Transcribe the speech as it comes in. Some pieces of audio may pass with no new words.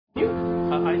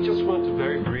I just want to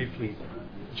very briefly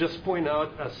just point out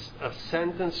a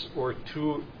sentence or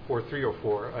two or three or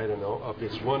four, I don't know, of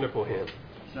this wonderful hymn.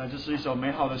 现在这是一首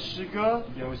美好的诗歌，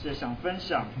有一些想分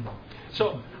享。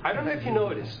So, I don't know if you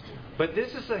noticed, but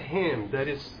this is a hymn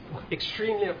that is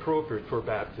extremely appropriate for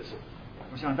baptism.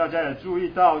 我想大家也注意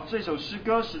到，这首诗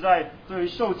歌实在对于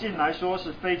受浸来说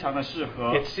是非常的适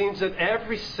合。 It seems that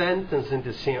every sentence in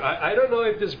this hymn, I don't know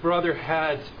if this brother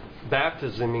had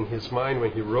baptism in his mind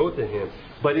when he wrote the hymn,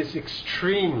 but it's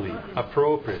extremely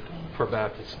appropriate for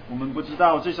baptism. 我们不知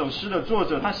道这首诗的作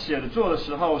者他写作的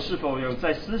时候是否有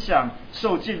在思想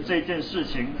受浸这件事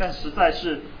情，但实在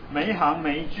是每一行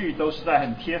每一句都实在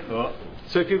很贴合。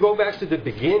 So if you go back to the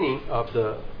beginning of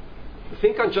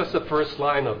think on just the first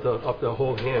line of the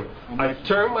whole hymn. I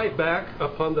turn my back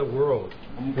upon the world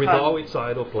with all its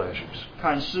idle pleasures.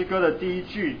 看诗歌的第一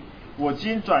句，我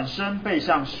今转身背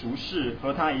向俗世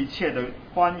和他一切的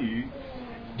欢愉。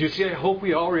 Do you see? I hope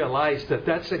we all realize that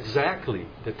that's exactly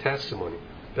the testimony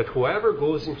that whoever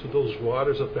goes into those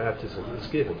waters of baptism is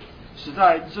given. 实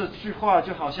在这句话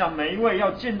就好像每一位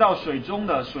要进到水中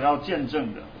的所要见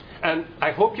证的。 And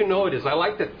I hope you notice, I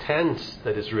like the tense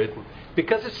that is written,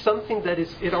 because it's something that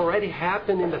it already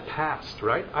happened in the past,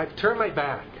 right? I've turned my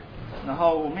back. 然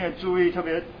后我们也注意，特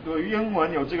别对英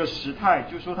文有这个时态，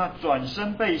就是说他转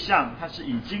身背向，它是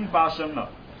已经发生了。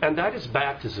 And that is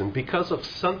baptism because of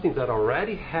something that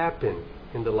already happened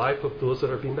in the life of those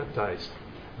that are being baptized.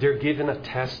 They're given a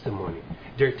testimony.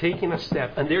 They're taking a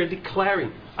step and they're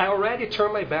declaring, I already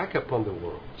turned my back upon the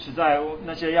world. 实在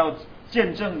那些要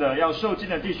见证的、要受浸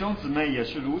的弟兄姊妹也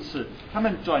是如此，他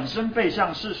们转身背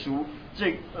向世俗，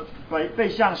背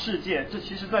向世界，这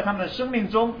其实在他们的生命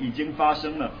中已经发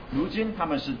生了。如今他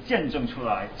们是见证出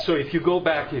来。 So if you go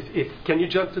back, can you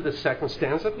jump to the second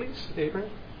stanza, please, Abraham?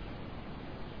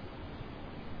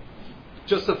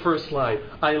 Just the first line.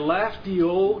 I left the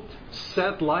old,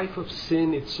 sad life of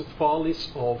sin, its follies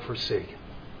all forsaken.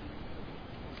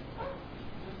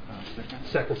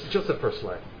 Second, just the first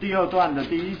line. 第二段的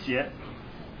第一节。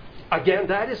 Again,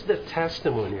 that is the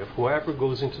testimony of whoever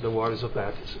goes into the waters of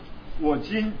baptism. 我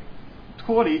今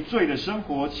脱离罪的生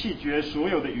活，弃绝所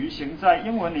有的余行。在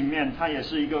英文里面，它也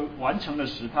是一个完成的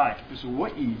时态，就是我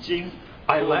已经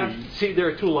脱 I 离。 left. See, there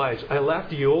are two lives. I left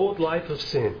the old life of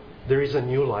sin. There is a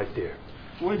new life there.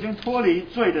 我已经脱离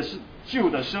罪的旧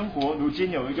的生活，如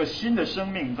今有一个新的生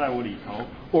命在我里头。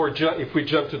 Or if we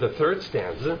jump to the third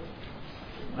stanza,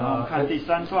 然后看第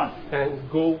三段。 and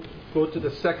go to the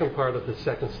second part of the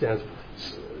second stanza.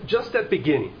 Just at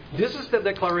beginning. This is the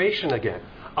declaration again.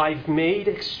 I've made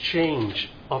exchange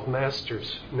of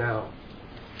masters now.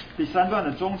 第三段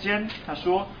的中间，他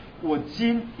说：“我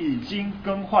今已经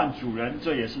更换主人。”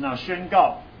这也是那宣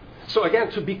告。 So again,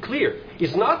 to be clear,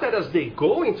 it's not that as they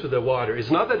go into the water,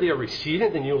 it's not that they are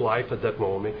receiving the new life at that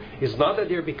moment, it's not that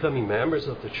they're becoming members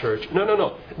of the church.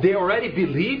 No. They already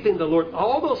believed in the Lord.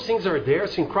 All those things are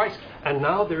theirs in Christ. And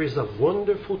now there is a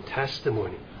wonderful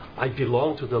testimony. I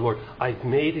belong to the Lord. I've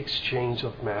made exchange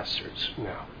of masters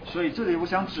now. 所以这里我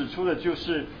想指出的就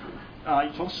是，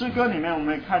从诗歌里面我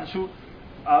们看出，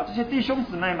这些弟兄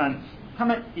姊妹们，他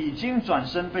们已经转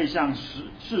身背向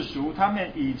世俗，他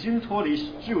们已经脱离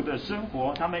旧的生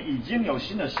活，他们已经有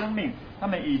新的生命，他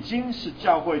们已经是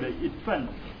教会的一份。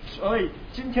所以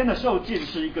今天的受浸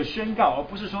是一个宣告，而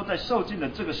不是说在受浸的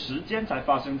这个时间才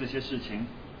发生这些事情。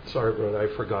 Sorry, brother, I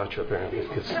forgot you apparently.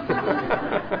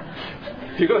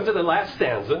 If you go to the last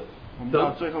stanza, 我们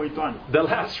到最后一段， the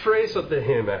last phrase of the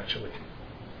hymn actually.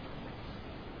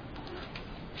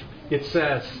 It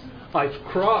says, I've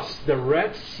crossed the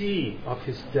Red Sea of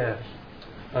his death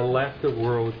and left the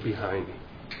world behind me.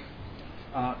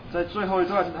 在最后一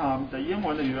段的英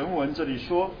文的原文这里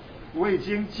说，我已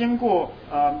经经过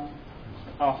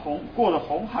过了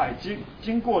红海，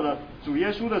经过了主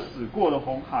耶稣的死，过了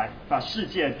红海，把世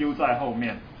界丢在后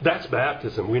面。 That's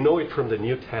baptism. We know it from the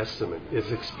New Testament.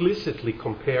 It's explicitly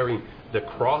comparing the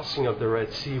crossing of the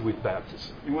Red Sea with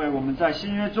baptism. 因为我们在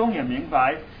新约中也明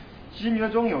白，新约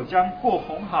中有将过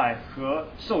红海和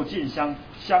受浸相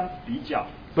比较。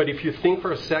 But if you think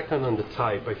for a second on the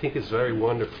type, I think it's very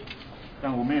wonderful.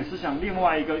 但我们也思想另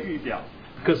外一个预表，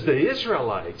 Because the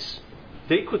Israelites,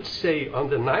 they could say on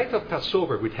the night of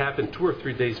Passover, which happened 2 or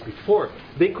 3 days before,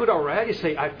 they could already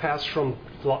say, I passed from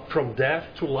death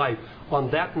to life on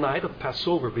that night of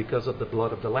Passover because of the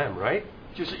blood of the Lamb, right?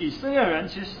 就是以色列人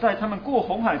其实在他们过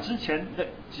红海之前的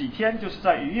几天，就是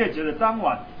在逾越节的当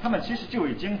晚，他们其实就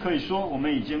已经可以说我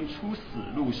们已经出死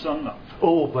入生了。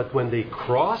 Oh, but when they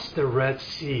crossed the Red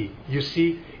Sea, you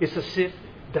see, it's as if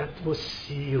that was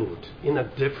sealed in a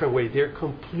different way. They're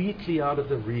completely out of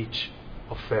the reach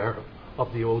of Pharaoh,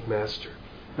 of the old master.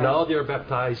 Now they are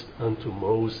baptized unto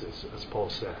Moses, as Paul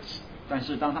says. 但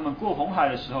是当他们过红海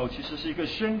的时候，其实是一个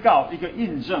宣告，一个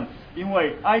印证，因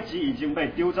为埃及已经被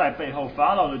丢在背后，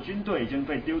法老的军队已经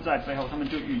被丢在背后，他们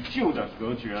就与旧的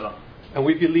隔绝了。And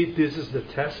we believe this is the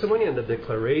testimony and the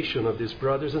declaration of these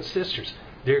brothers and sisters.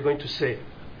 They're going to say,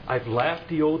 I've left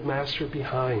the old master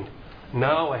behind.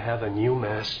 Now I have a new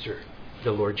master,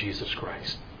 the Lord Jesus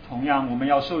Christ. 同样，我们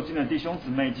要受浸的弟兄姊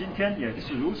妹，今天也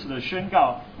是如此的宣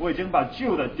告：我已经把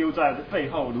旧的丢在背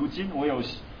后，如今我有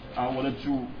我的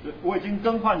主，我已经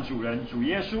更换主人，主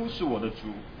耶稣是我的主。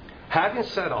Having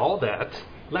said all that,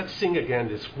 let's sing again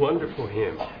this wonderful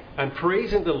hymn and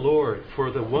praising the Lord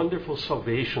for the wonderful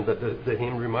salvation that the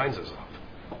hymn reminds us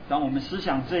of. 当我们思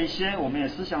想这一些，我们也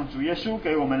思想主耶稣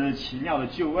给我们的奇妙的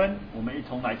救恩，我们一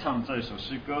同来唱这首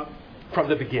诗歌。From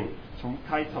the beginning. 从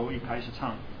开头一开始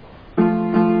唱。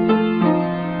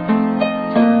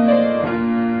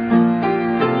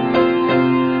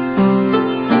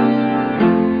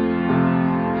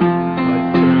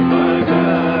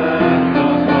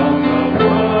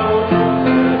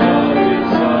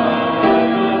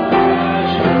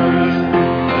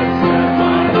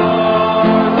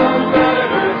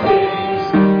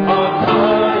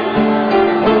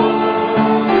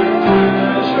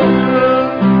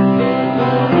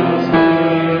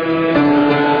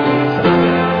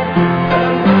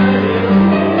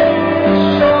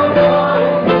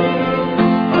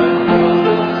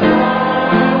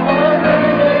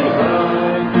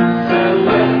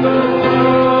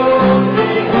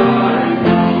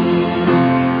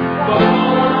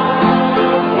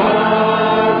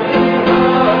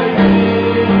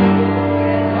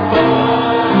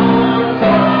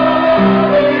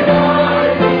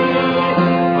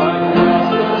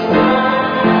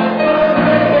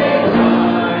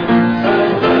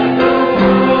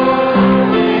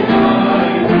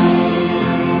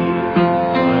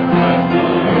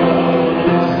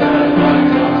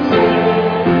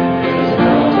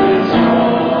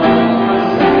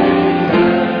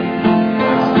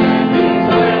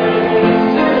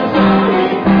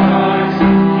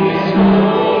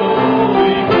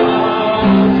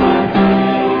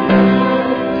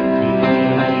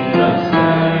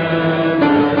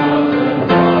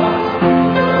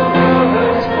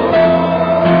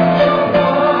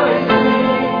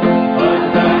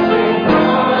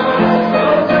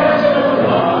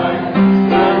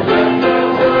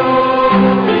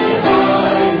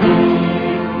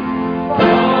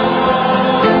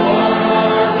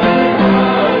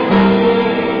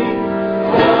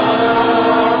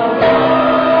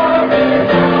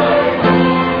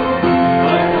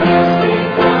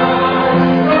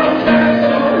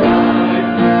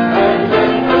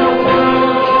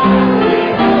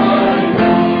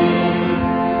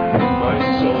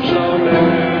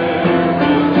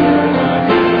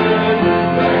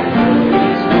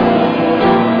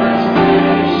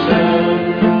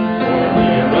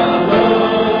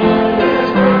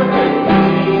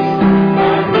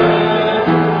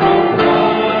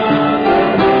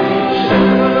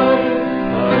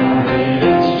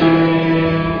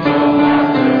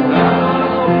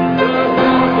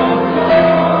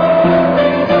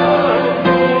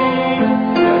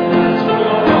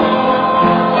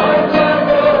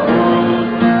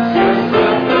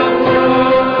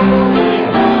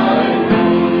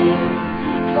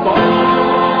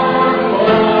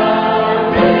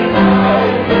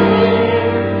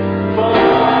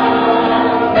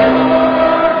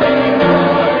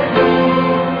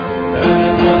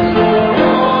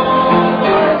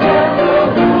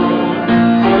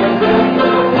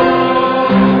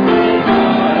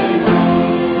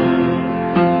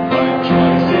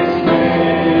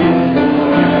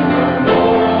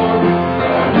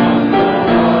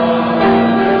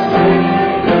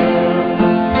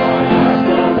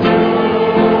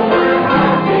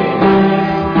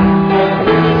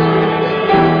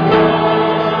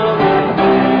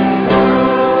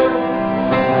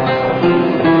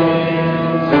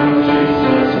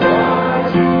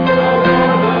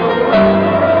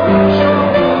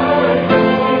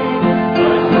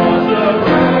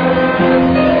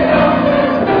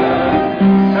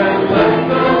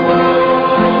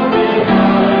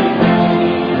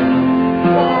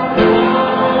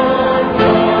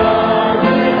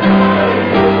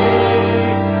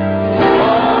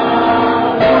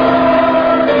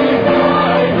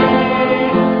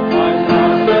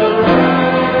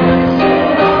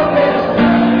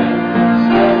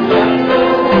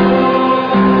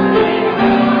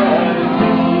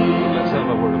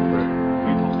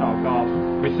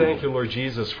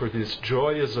Jesus, for this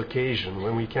joyous occasion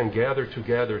when we can gather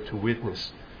together to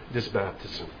witness this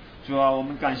baptism. 主啊，我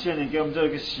们感谢你给我们这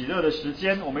个喜乐的时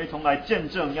间，我们一同来见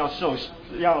证要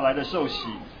来的受洗。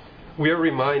We are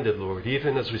reminded, Lord,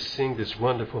 even as we sing this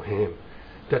wonderful hymn,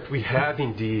 that we have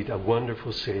indeed a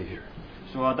wonderful Savior.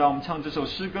 主啊，当我们唱这首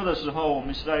诗歌的时候，我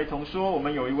们是在一同说，我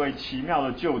们有一位奇妙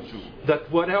的救主。That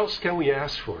what else can we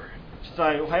ask for?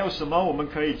 还有什么我们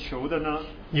可以求的呢？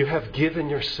 You have given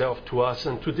yourself to us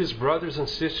and to these brothers and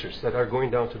sisters that are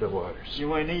going down to the waters. 因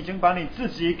为你已经把你自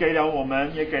己给了我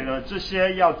们，也给了这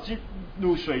些要进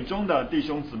入水中的弟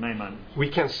兄姊妹们。 We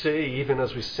can say, even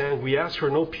as we sang, we ask for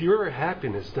no purer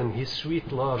happiness than His sweet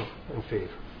love and favor.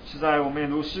 是在我们也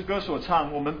如诗歌所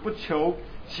唱，我们不求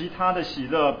其他的喜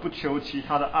乐，不求其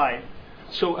他的爱。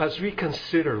 So as we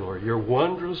consider, Lord, your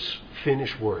wondrous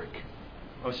finished work,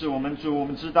 而是我们主，我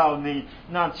们知道你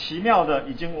那奇妙的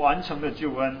已经完成的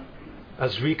救恩。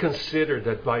 as we consider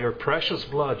that by your precious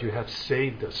blood you have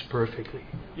saved us perfectly,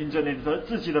 因着你的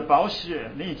自己的宝血，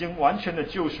你已经完全的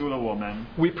救赎了我们。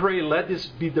 we pray let this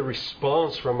be the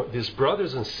response from these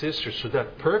brothers and sisters to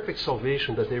that perfect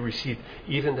salvation that they received,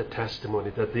 even the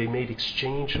testimony that they made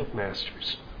exchange of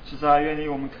masters. 是在愿意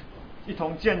我们一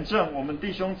同见证我们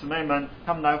弟兄姊妹们，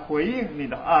他们来回应你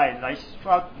的爱，来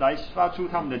发出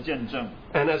他们的见证。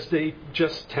 And as they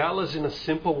just tell us in a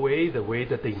simple way, the way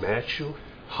that they met you,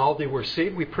 how they were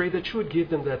saved, we pray that you would give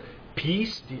them that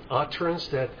peace, the utterance,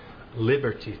 that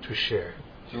liberty to share.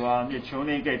 主啊，也求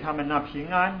你给他们那平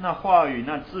安、那话语、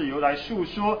那自由来述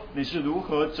说你是如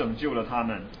何拯救了他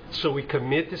们。 So we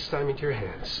commit this time into your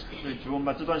hands. 所以主，我们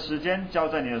把这段时间交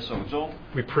在你的手中。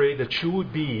 We pray that you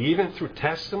would be, even through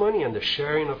testimony and the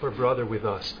sharing of our brother with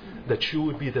us, that you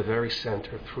would be the very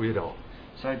center through it all.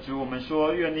 所以主，我们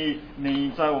说，愿意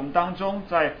你在我们当中，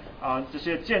在这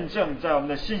些见证，在我们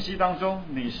的信息当中，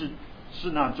你是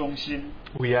那中心。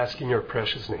 We ask in your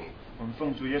precious name. 我们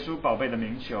奉主耶稣宝贝的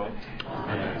名求。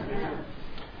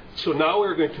 So now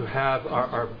we're going to have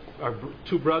our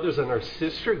two brothers and our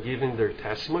sister giving their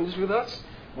testimonies with us.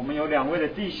 我们有2位的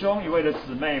弟兄，1位的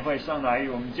姊妹会上来与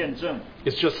我们见证。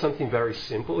 It's just something very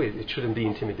simple. It shouldn't be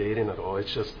intimidating at all.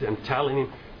 It's just them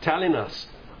telling us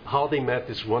how they met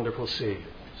this wonderful Savior.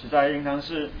 实在应当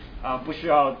是不需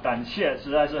要胆怯，实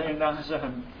在是应当是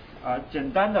很简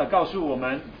单的告诉我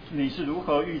们你是如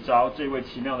何遇着这位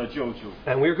奇妙的救主。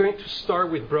 And we're going to start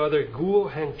with Brother Guo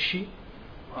Hanqi.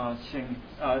 请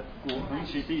古恒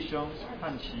奇弟兄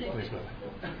汉奇。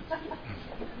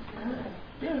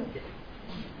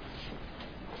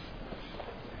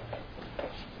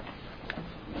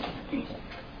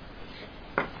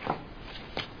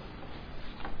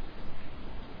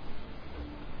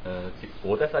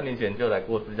 我在3年前就来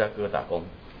过芝加哥打工。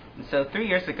 So 3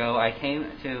 years ago, I came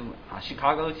to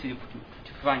Chicago to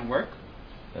find work,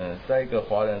 在一个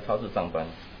华人超市上班。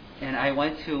 and I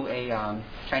went to a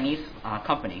Chinese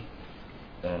company.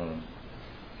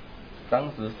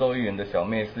 当时收银员的小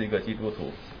妹是一个基督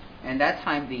徒。 And that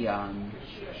time, the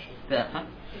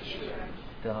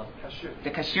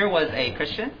cashier was a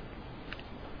Christian,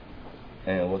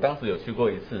 我当时有去过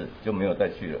1次，就没有再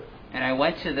去了。 and I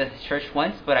went to the church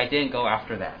once, but I didn't go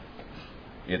after that.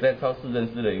 也在超市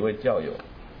认识了一位教友，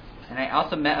 And I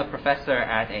also met a professor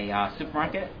at a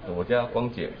supermarket, 我叫她光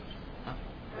姐，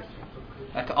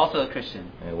 also a Christian.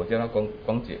 我叫她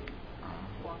光姐。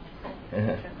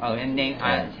 Oh, and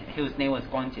whose name was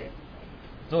Guang Jie.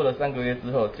 做了3个月之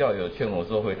后，教友劝我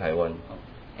说回台湾。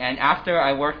 And after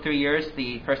I worked 3 years,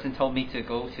 the person told me to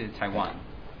go to Taiwan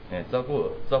照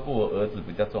顾我儿子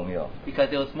比较重要。 because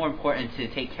it was more important to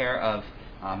take care of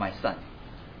my son.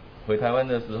 回台湾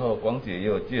的时候，光姐也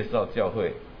有介绍教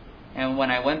会。 And when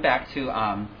I went back to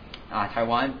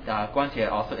Taiwan, Guang Jie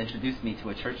also introduced me to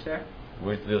a church there,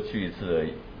 我也只有去1次而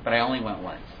已。 but I only went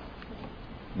once.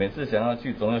 每次想要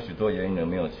去，总有许多原因而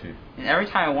没有去。 And every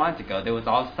time I wanted to go, there was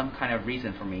always some kind of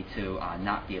reason for me to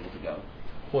not be able to go.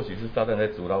 或许是撒旦在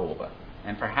阻挠我吧。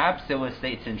 And perhaps it was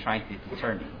Satan trying to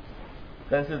deter me.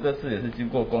 但是这次也是经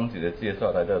过光姐的介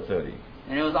绍来到这里。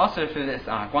 And it was also through this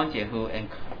Guang Jie who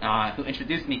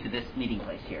introduced me to this meeting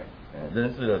place here.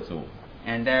 认识了主。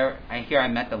 And here I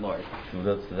met the Lord. 主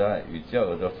的慈爱与教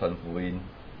友的传福音，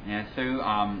 And through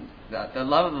the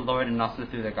love of the Lord and also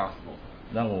through the gospel.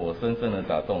 让我深深的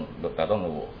打动了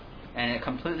我。 And it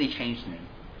completely changed me.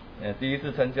 第一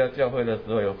次参加教会的时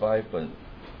候，有发一本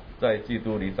在基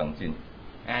督里长进，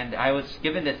 And I was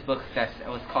given this book that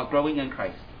was called Growing in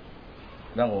Christ.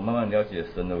 让我慢慢了解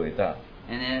神的伟大，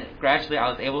 And then gradually I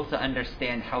was able to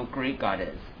understand how great God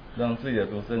is. 让自己的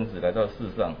独生子来到世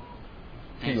上，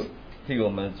替我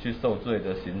们去受罪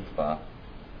的刑罚，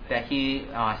 That He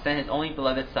sent His only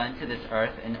beloved Son to this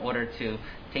earth in order to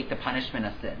take the punishment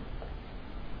of sin.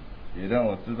 也让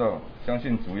我知道相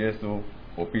信主耶稣，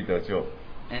我必得救。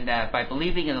and that by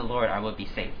believing in the Lord, I would be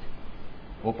saved.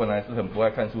 我本来是很不爱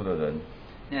看书的人，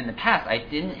 And in the past, I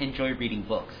didn't enjoy reading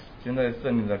books. 现在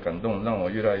圣灵的感动让我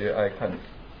越来越爱看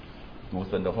读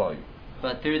神的话语。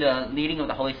 But through the leading of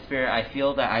the Holy Spirit, I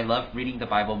feel that I love reading the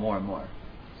Bible more and more.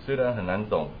 虽然很难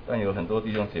懂，但有很多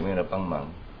弟兄姐妹的帮忙，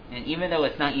 And even though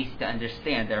it's not easy to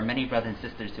understand, there are many brothers and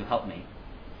sisters who help me.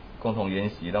 共同研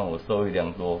习让我受益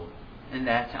良多， And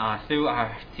that through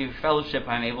fellowship,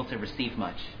 I'm able to receive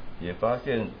much. 也发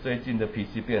现最近的脾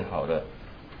气变好了，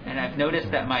 And I've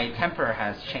noticed that my temper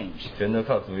has changed. 全都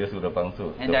靠主耶稣的帮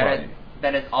助 And 的话语。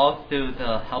 that is all through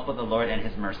the help of the Lord and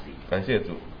His mercy. 感谢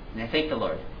主， And I thank the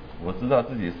Lord. 我知道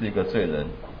自己是一个罪人，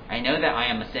 I know that I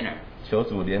am a sinner. 求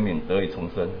主怜悯得以重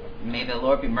生， May the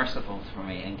Lord be merciful for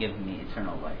me and give me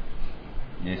eternal life.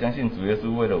 也相信主耶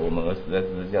稣为了我们而死在十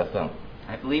字架上，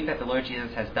 I believe that the Lord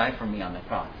Jesus has died for me on the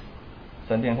cross.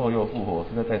 3天后又复活，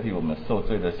是在代替我们受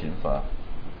罪的刑罚。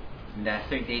 And that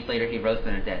 3 days later He rose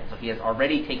from the dead. So He has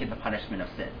already taken the punishment of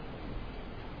sin.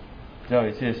 叫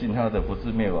一切信他的不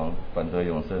至灭亡，反得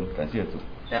永生。感谢主。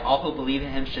 That all who believe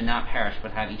in Him should not perish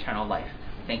but have eternal life.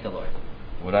 Thank the Lord.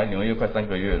 我来纽约快3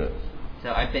个月了， So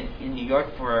I've been in New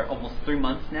York for almost 3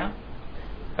 months now.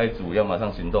 爱主要马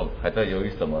上行动，还在犹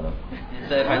豫什么呢？ And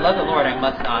so if I love the Lord, I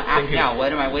must act now.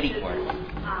 What am I waiting for?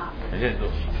 感谢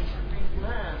主。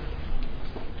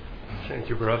 Thank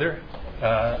you, brother.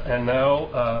 And now,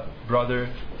 brother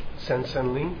Sen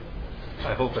Sen Ling.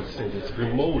 I hope I said it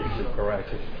remotely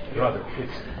correctly. Brother,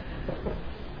 please.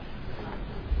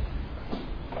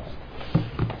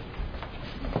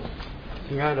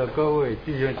 亲爱的各位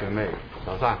弟兄姐妹，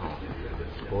早上好，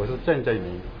我是郑振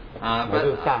明，我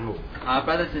是大陆。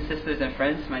Brothers and sisters and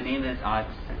friends, my name is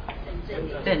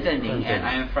Deng Zhenning, and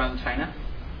I am from China.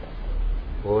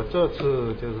 我这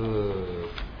次就是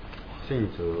信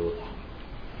主，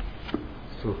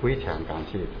是非常感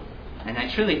谢主， And I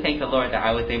truly thank the Lord that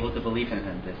I was able to believe in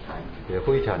Him this time. 也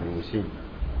非常荣幸。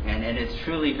 And it is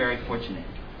truly very fortunate.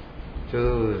 就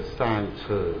是上一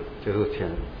次就是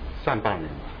上半年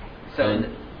吧， So in the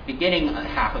beginning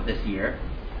half of this year,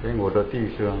 跟我的弟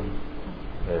兄，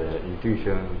李弟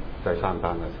兄在上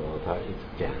班的时候，他一直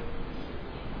讲，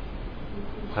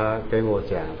他给我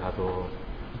讲，他说，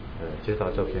介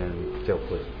绍这边教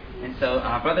会。 and so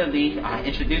Brother Lee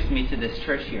introduced me to this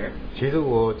church here. 其实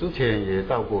我之前也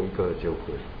到过一个教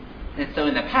会， And so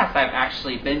in the past, I've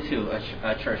actually been to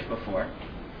a church before.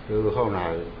 就是后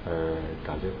来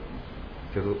感觉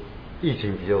就是疫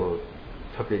情比较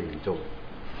特别严重，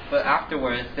 But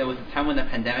afterwards, there was a time when the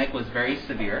pandemic was very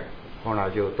severe. 后来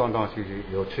就断断续续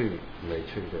有去没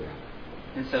去这样，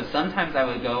 And so sometimes I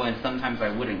would go and sometimes I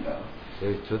wouldn't go. 所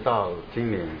以直到今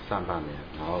年上半年，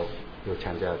然后又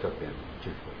参加这边聚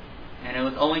会， And it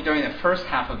was only during the first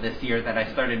half of this year that I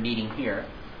started meeting here.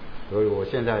 所以我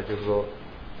现在就是说，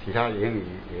其他言语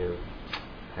也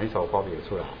很少发表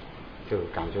出来，就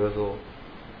感觉说，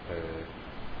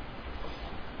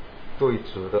对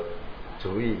主的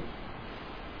主意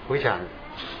非常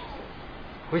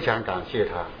感谢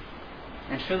他。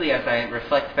 And truly, as I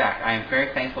reflect back, I am very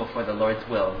thankful for the Lord's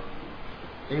will.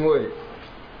 因为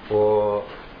我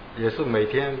也是每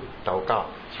天祷告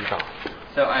祈祷，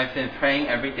 So I've been praying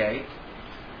every day.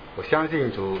 我相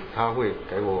信主他会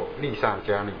给我力上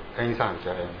加力，恩上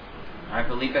加恩。 I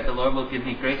believe that the Lord will give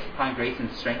me grace upon grace and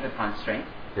strength upon strength.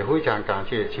 也非常感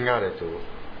谢亲爱的主，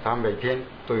他每天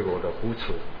对我的扶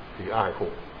持与爱护。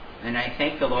 And I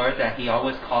thank the Lord that He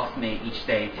always calls me each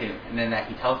day too, and then that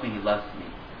He tells me He loves me.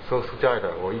 说实在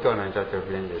的，我一个人在这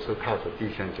边也是靠着弟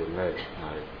兄姐妹来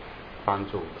帮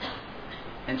助的。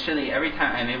 And truly, every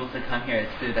time I'm able to come here,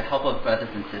 it's through the help of brothers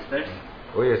and sisters.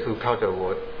 我也是靠着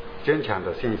我坚强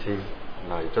的信心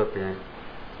来这边，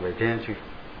每天去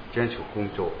坚持工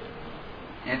作。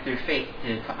 And through faith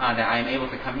that I'm able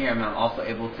to come here and I'm also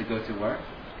able to go to work.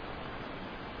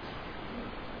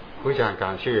 非常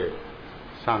感谢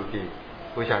上帝，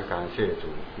非常感谢主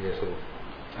耶稣。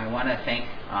 I want to thank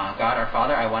God our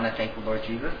Father. I want to thank the Lord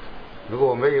Jesus. 如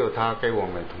果没有他给我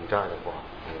们同在的话，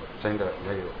我真的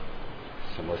没有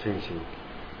什么信心。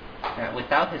 That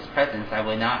without His presence, I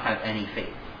would not have any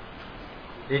faith.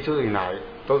 一直以来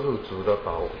都是主的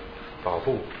保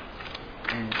护，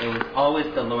 And it was always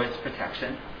the Lord's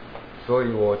protection. 所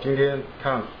以我今天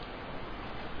看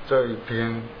这一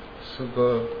篇诗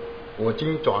歌，我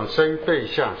今转身背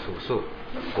向属世，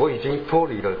我已经脱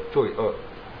离了罪恶。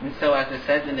 And so, as it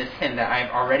says in this hymn, that I've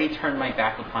already turned my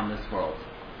back upon this world.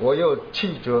 我又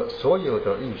弃绝所有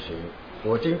的欲行，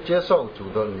我今接受主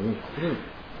的名令，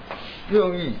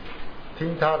愿意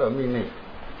听他的命令。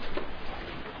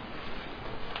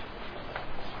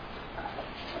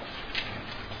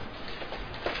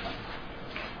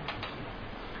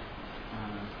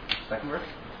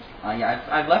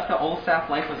I've left the old staff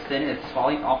life of sin. Its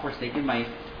follies all forsaken. My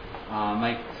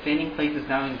standing place is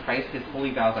now in Christ. His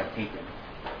holy vows I've taken.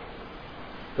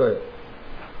 对，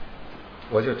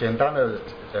我就简单的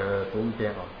读一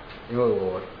遍啊，因为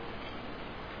我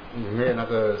里面那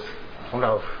个从来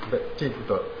记不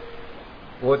得。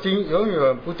我今永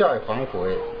远不再反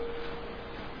悔，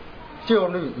旧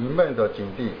律愚昧的境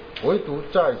地，唯独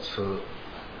在此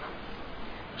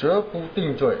绝不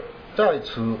定罪，在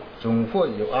此总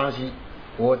会有安息。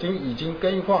我今已经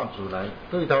更换主人，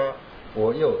对他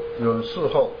我又永世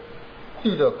后，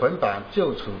地的捆绑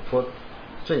就此脱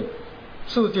尽，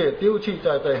世界丢弃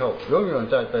在背后，永远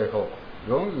在背后，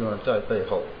永远在背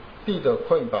后，地的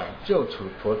捆绑就此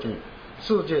脱尽，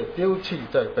世界丢弃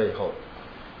在背后。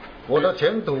我的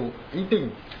前途一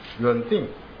定远定，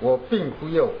我并不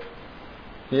要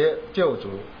别救主，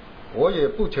我也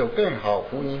不求更好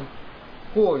福音，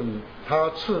过于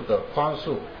他赐的宽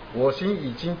恕，我心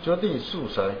已经决定属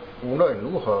神，无论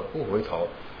如何不回头，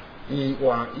以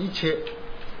往一切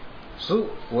实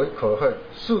为可恨，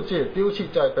世界丢弃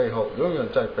在背后，永远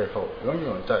在背后，永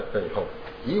远在背后，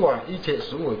以往一切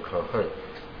实为可恨，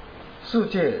世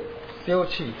界丢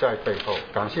弃在背后。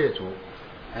感谢主。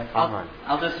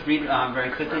I'll just read very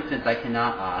quickly since I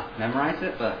cannot memorize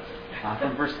it, but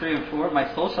from verse 3 and 4, my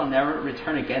soul shall never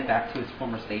return again back to its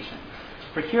former station.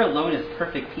 For here alone is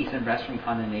perfect peace and rest from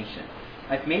condemnation.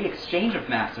 I've made exchange of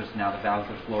masters now, the vows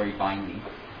of glory bind me.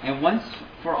 And once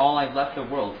for all I've left the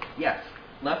world, yes,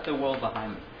 left the world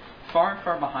behind me. Far,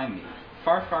 far behind me,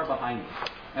 far, far behind me.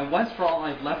 And once for all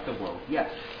I've left the world, yes,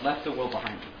 left the world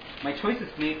behind me. My choice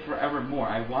is made forevermore,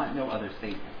 I want no other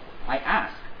Savior. I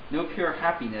ask no purer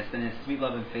happiness than His sweet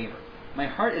love and favor. My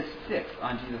heart is fixed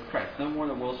on Jesus Christ, no more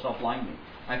the world shall blind me.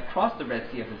 I've crossed the Red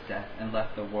Sea of His death and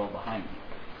left the world behind me.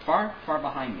 Far, far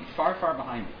behind me, far, far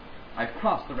behind me. I've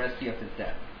crossed the Red Sea of His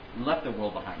death and left the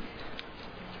world behind me.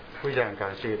 非常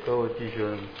感谢各位弟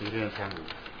兄今天的参与，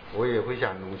我也非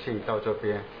常荣幸到这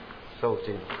边受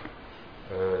敬。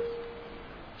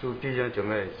祝弟兄姐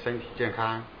妹身体健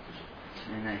康。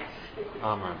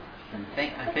阿门。I'm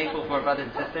thankful for brothers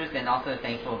and sisters, and also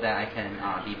thankful that I can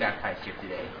be baptized here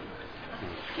today.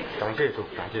 感谢主，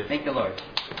感谢。 Thank the Lord.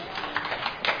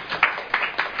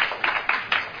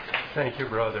 Thank you,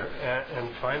 brother. And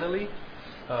finally,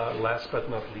 last but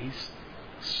not least,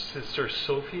 Sister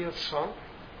Sophia's song.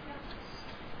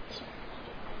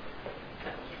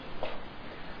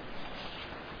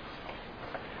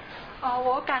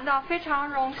 我感到非常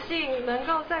荣幸能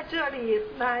够在这里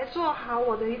来做好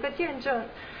我的一个见证。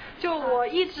就我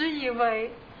一直以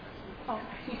为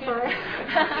，sorry.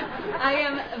 I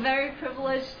am very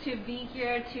privileged to be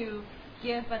here to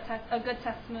give a good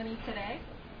testimony today.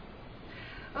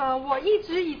 我一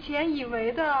直以前以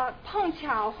为的碰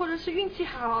巧或者是运气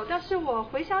好，但是我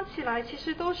回想起来，其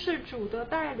实都是主的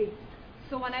带领。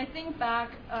So when I think back,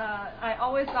 I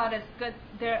always thought it's good.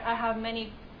 I have many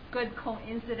good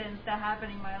coincidences that happen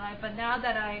in my life, but now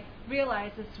that I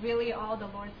realize it's really all the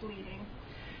Lord's leading.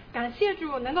 感谢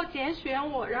主能够拣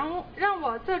选我，让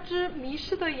我这只迷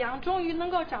失的羊终于能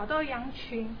够找到羊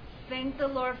群。Thank the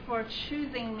Lord for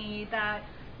choosing me, that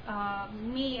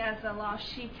me as a lost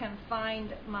sheep can find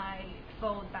my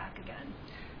fold back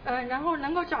again. 然后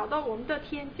能够找到我们的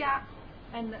天家。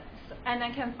And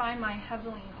I can find my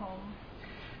heavenly home.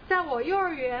 在我幼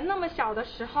儿园那么小的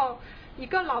时候，一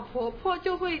个老婆婆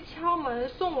就会敲门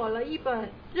送我了一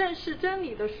本认识真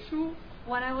理的书。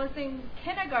When I was in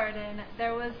kindergarten,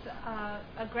 there was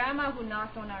a grandma who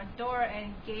knocked on our door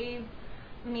and gave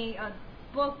me a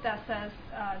book that says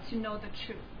to know the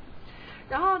truth.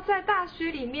 然后在大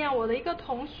学里面，我的一个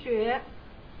同学，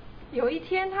有一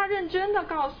天他认真的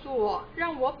告诉我，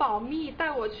让我保密，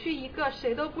带我去一个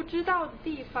谁都不知道的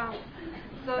地方。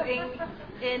So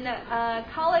in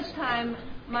college time,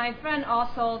 my friend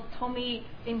also told me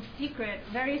in secret,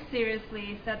 very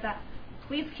seriously, said that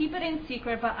please keep it in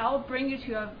secret, but I'll bring you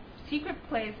to a secret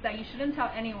place that you shouldn't tell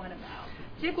anyone about.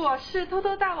 结果是偷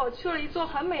偷带我去了一座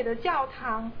很美的教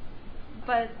堂。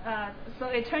But so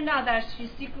it turned out that she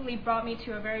secretly brought me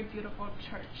to a very beautiful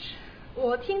church.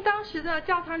 我听当时的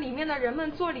教堂里面的人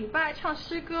们做礼拜、唱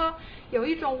诗歌，有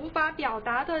一种无法表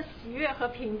达的喜悦和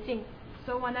平静。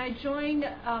So when I joined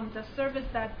the service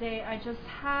that day, I just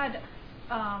had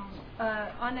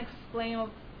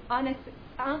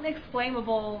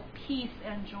unexplainable peace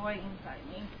and joy inside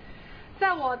me.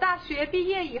 在我大学毕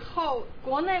业以后，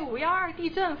国内5.12地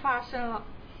震发生了。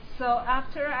So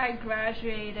after I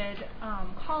graduated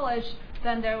college,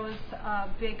 then there was a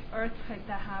big earthquake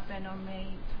that happened on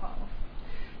May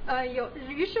 12th.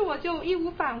 于是我就义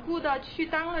无反顾的去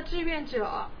当了志愿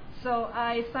者。So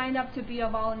I signed up to be a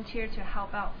volunteer to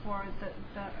help out for the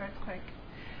earthquake.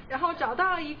 然后找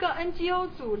到了一个 NGO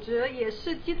组织，也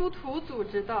是基督徒组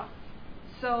织的。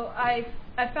So I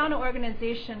found an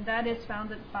organization that is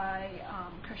founded by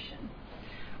Christian.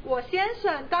 我先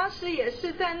生当时也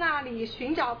是在那里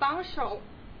寻找帮手。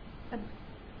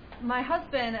My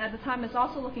husband at the time is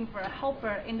also looking for a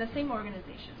helper in the same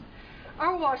organization.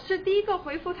 而我是第一个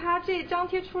回复他这张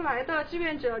贴出来的志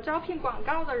愿者招聘广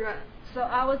告的人。So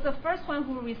I was the first one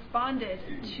who responded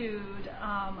to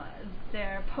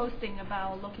their posting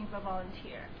about looking for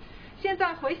volunteer. 现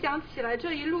在回想起来，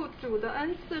这一路主的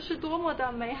恩赐是多么的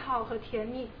美好和甜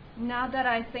蜜。Now that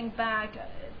I think back,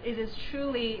 it is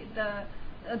truly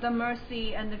the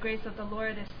mercy and the grace of the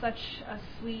Lord is such a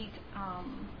sweet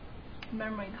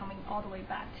memory coming all the way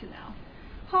back to now.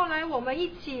 后来我们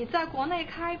一起在国内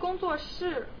开工作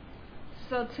室。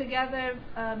So together,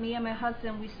 me and my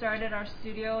husband, we started our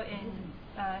studio in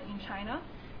China.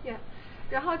 Yeah.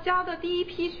 然后教的第一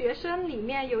批学生里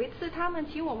面，有一次他们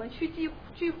请我们去聚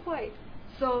会。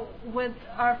So with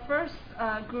our first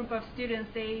group of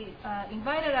students, they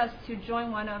invited us to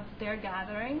join one of their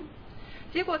gatherings.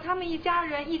 结果他们一家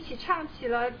人一起唱起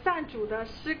了赞主的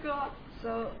诗歌。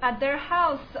So at their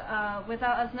house,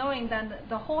 without us knowing, then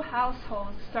the whole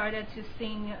household started to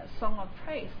sing a song of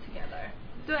praise together.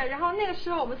 对，然后那个时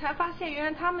候我们才发现，原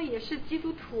来他们也是基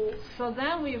督徒。So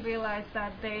then we realized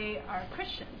that they are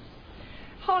Christians.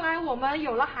 后来我们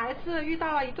有了孩子，遇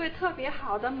到了一对特别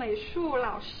好的美术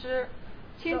老师，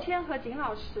芊芊和景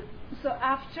老师。So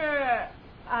after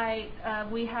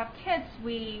we have kids,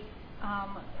 we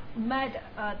met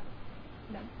a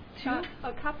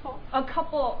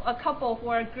couple who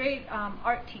are great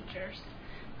art teachers.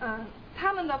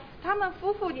 他们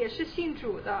夫妇也是信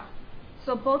主的。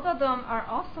So both of them are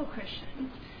also Christian.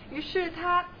 于是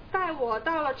他带我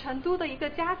到了成都的一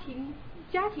个家庭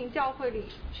教会里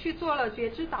去做了觉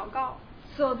知祷告。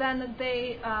So then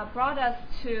they brought us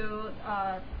to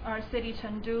our city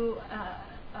Chengdu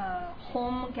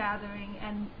home gathering,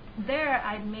 and there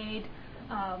I made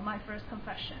my first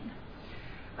confession.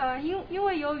 因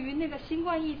为由于那个新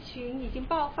冠疫情已经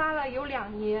爆发了有2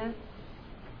年。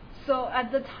So at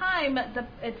the time,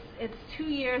 it's 2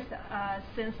 years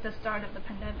since the start of the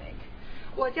pandemic.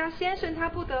 我家先生他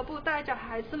不得不带着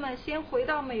孩子们先回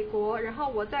到美国，然后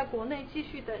我在国内继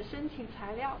续等申请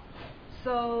材料。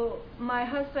So my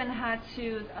husband had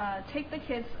to take the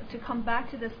kids to come back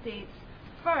to the States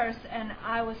first, and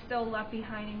I was still left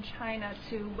behind in China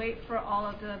to wait for all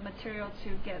of the material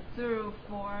to get through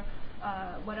for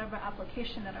whatever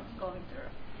application that I was going through.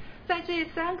 在这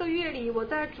3个月里，我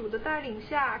在主的带领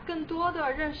下，更多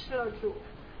的认识了主。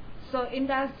So in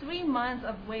that 3 months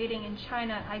of waiting in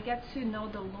China, I get to know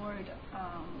the Lord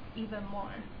even more.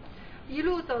 一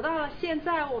路走到了现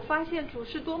在，我发现主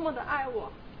是多么的爱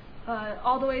我。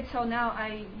All the way till now,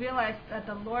 I realized that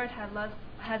the Lord has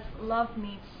loved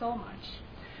me so much.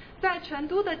 在成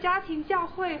都的家庭教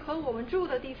会和我们住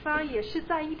的地方也是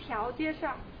在一条街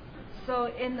上。So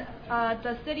in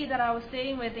the city that I was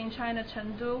staying with in China,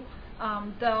 Chengdu,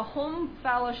 the home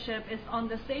fellowship is on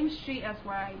the same street as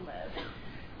where I live.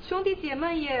 兄弟姐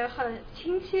妹也很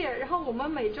亲切，然后我们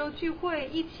每周聚会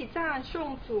一起赞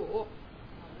颂主。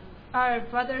Our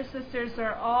brothers and sisters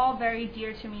are all very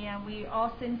dear to me, and we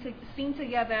all sing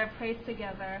together, praise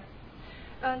together.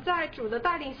 在主的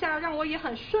带领下，让我也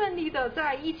很顺利的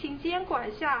在疫情监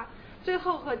管下，最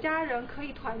后和家人可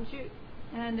以团聚。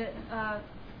And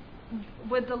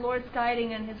with the Lord's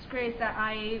guiding and His grace, that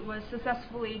I was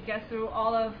successfully get through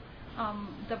all of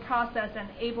the process and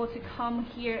able to come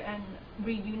here and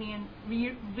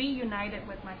reunited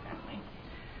with my family.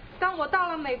 当我到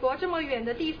了美国这么远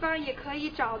的地方，也可以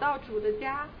找到主的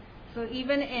家。So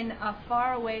even in a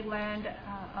faraway land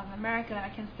of America,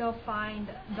 I can still find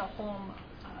the home,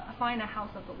 find a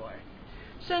house of the Lord.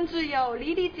 甚至有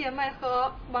李李姐妹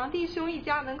和王弟兄一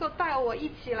家能够带我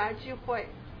一起来聚会。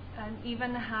And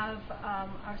even have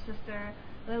our sister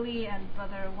Lily and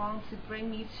brother Wang to bring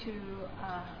me to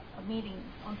a meeting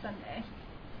on Sunday.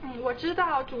 我知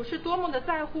道主是多么的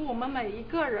在乎我们每一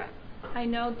个人。I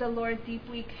know the Lord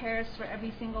deeply cares for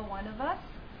every single one of us.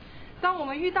 当我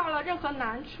们遇到了任何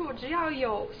难处，只要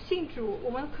有信主，我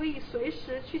们可以随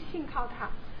时去信靠他。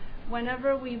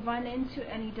Whenever we run into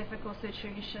any difficult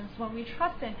situations, when we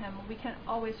trust in Him, we can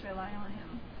always rely on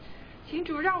Him. 请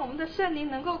主让我们的圣灵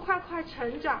能够快快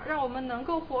成长，让我们能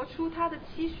够活出他的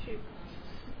期许。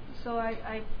So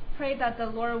I pray that the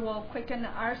Lord will quicken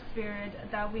our spirit,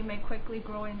 that we may quickly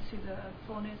grow into the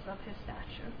fullness of His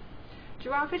stature. 主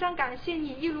啊，非常感谢你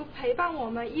一路陪伴我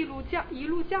们，一路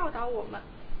教导我们。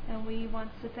And we want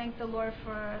to thank the Lord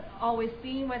for always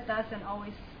being with us and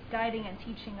always guiding and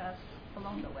teaching us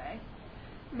along the way.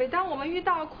 每当我们遇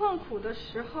到困苦的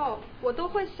时候，我都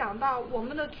会想到我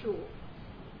们的主。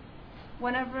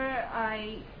Whenever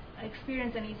I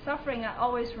experience any suffering, I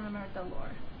always remember the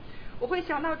Lord. 我会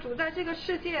想到主在这个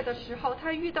世界的时候，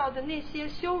他遇到的那些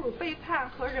羞辱、背叛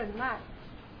和忍耐。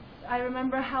I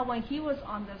remember how when he was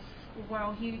on this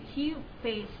world, he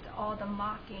faced all the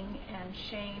mocking and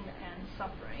shame and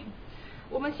suffering.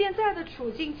 我们现在的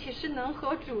处境其实能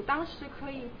和主当时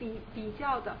可以比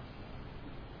较的。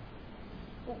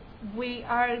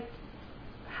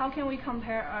How can we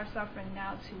compare our suffering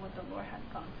now to what the Lord had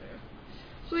gone through?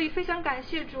 所以非常感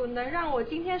谢主能让我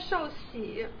今天受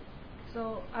洗。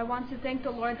So I want to thank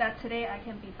the Lord that today I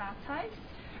can be baptized.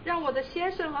 让我的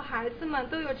先生和孩子们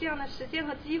都有这样的时间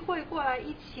和机会过来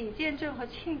一起见证和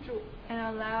庆祝。And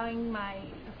allowing my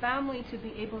family to be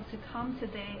able to come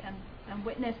today and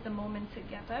witness the moment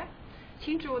together.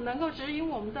 请主能够指引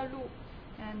我们的路。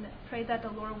And pray that the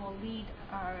Lord will lead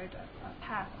our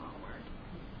path onward.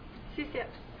 谢谢。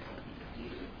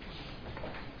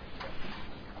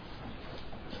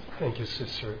Thank you,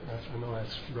 sister. I'm going to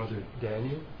ask Brother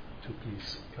Daniel to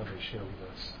please come and share with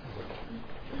us.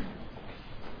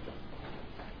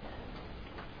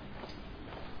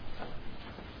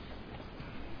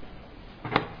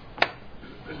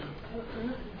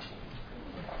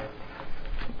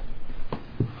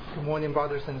 Good morning,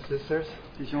 brothers and sisters.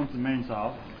 弟兄姊妹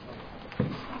早。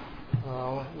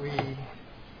We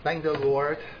thank the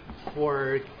Lord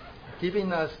for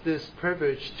giving us this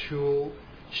privilege to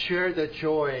share the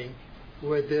joy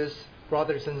with these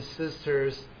brothers and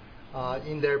sisters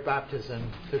in their baptism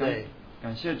today.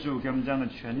 感谢主给我们这样的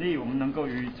权利，我们能够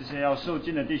与这些要受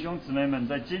浸的弟兄姊妹们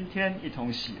在今天一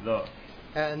同喜乐。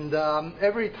And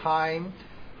every time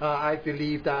I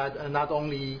believe that not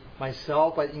only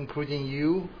myself but including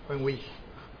you, when we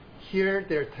hear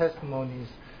their testimonies,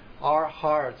 our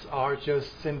hearts are just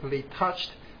simply touched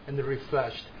and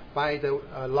refreshed by the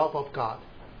love of God.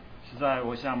 实在，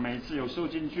我想每次有受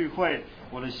浸聚会，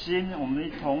我的心，我们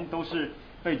一同都是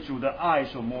被主的爱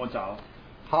所摸着。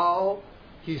How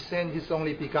He sent His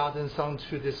only begotten Son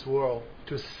to this world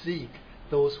to seek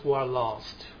those who are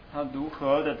lost. 他如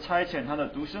何的差遣他的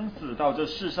独生子到这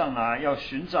世上来，要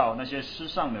寻找那些失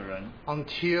丧的人。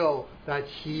Until that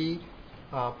He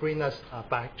bring us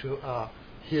back to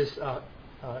His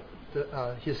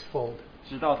fold.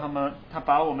 直到他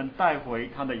把我们带回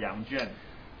他的羊圈。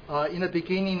In the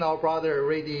beginning, our brother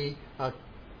already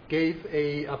gave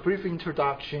a brief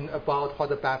introduction about what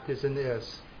the baptism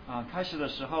is. 开始的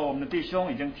时候，我们的弟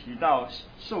兄已经提到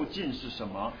受浸是什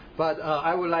么。But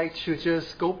I would like to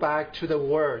just go back to the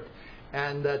Word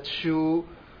and to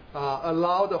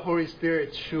allow the Holy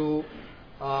Spirit to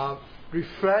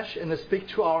refresh and speak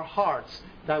to our hearts,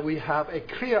 that we have a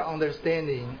clear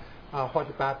understanding what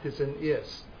the baptism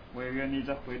is. 我也愿意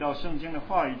再回到圣经的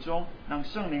话语中，让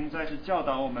圣灵再次教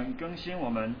导我们、更新我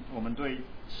们对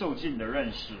受浸的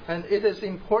认识。And it is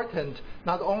important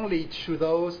not only to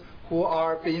those who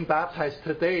are being baptized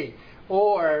today,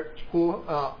 or who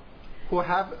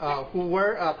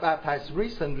were baptized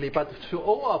recently, but to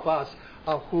all of us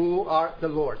who are the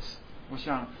Lord's. 我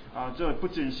想这不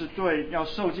仅是对要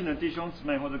受浸的弟兄姊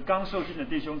妹或者刚受浸的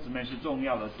弟兄姊妹是重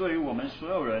要的，对于我们所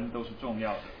有人都是重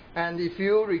要的。And if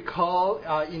you recall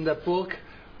in the book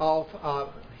of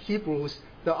Hebrews,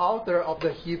 the author of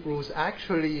the Hebrews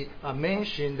actually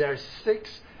mentioned there are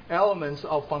 6 elements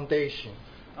of foundation.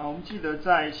 我们记得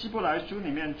在希伯来书里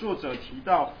面，作者提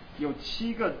到有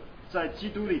7个在基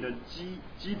督里的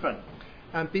基本。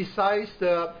And besides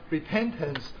the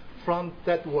repentance from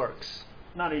dead works,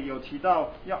 那里有提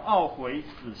到要懊悔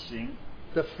死刑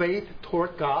the faith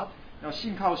toward God, 要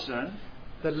信靠神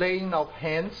the laying of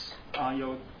hands,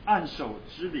 有按手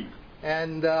之礼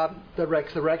and the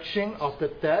resurrection of the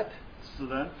dead, 死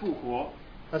人复活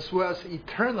as well as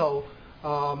eternal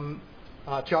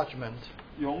judgment.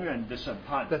 永远的审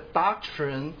判 The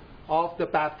doctrine of the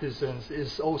baptisms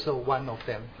is also one of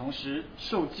them. 同时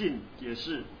受浸也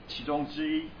是其中之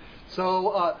一。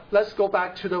 So let's go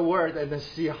back to the Word and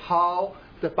see how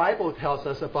the Bible tells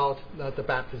us about the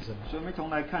baptism. 所以我们一同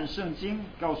来看圣经，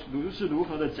告诉是如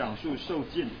何的讲述受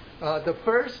浸。The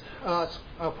first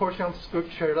portion of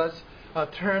Scripture, let's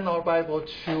turn our Bible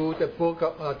to the book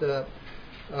of the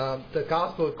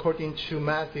Gospel according to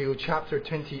Matthew chapter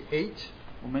 28.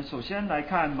 我们首先来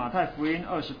看马太福音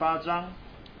28章。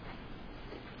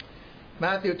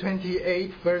Matthew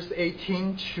 28 verse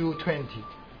 18 to 20.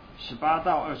 18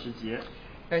到20节。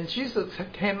 And Jesus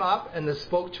came up and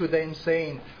spoke to them,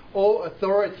 saying, All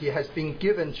authority has been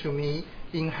given to me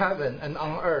in heaven and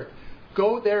on earth.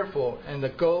 Go therefore and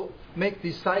go make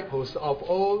disciples of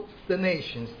all the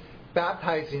nations,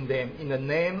 baptizing them in the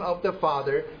name of the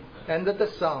Father and the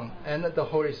Son and the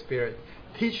Holy Spirit,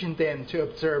 teaching them to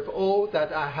observe all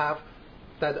that I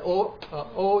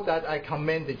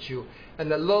commanded you. And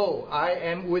lo, I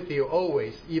am with you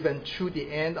always, even to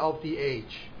the end of the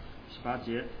age. 18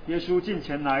节，耶稣近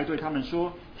前来对他们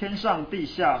说：天上地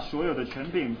下所有的权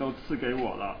柄都赐给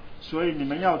我了，所以你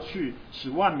们要去，使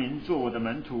万民做我的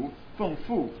门徒，奉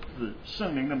父子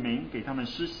圣灵的名给他们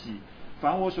施洗。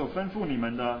凡我所吩咐你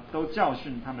们的，都教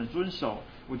训他们遵守。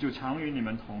我就常与你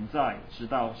们同在，直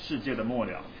到世界的末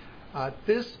了。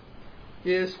This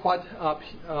is what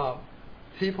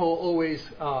people always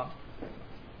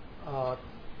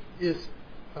is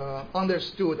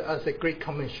understood as a Great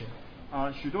Commission.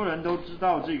 许多人都知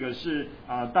道这个是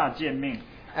大诫命。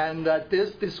And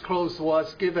this discourse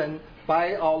was given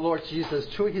by our Lord Jesus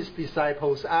to his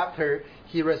disciples after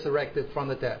he resurrected from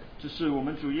the dead. 这是我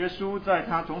们主耶稣在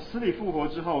他从死里复活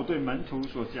之后对门徒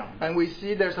所讲的。And we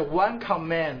see there's a one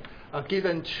command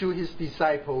given to his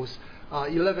disciples,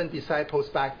 11 disciples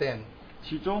back then.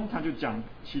 其中他就讲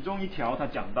其中一条，他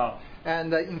讲到。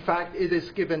And in fact, it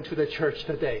is given to the church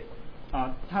today.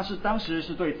 他是当时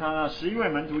是对他11位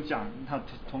门徒讲，他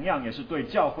同样也是对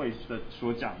教会的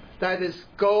所讲。That is,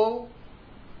 go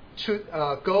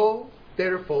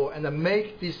therefore and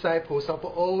make disciples of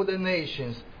all the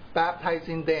nations,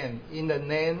 baptizing them in the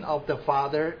name of the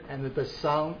Father and the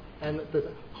Son and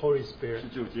the Holy Spirit.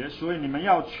 19节，所以你们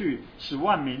要去，使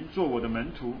万民做我的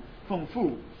门徒，奉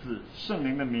父子圣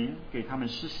灵的名给他们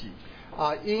施洗。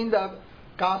In the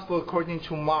Gospel according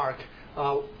to Mark,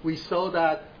 we saw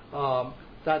that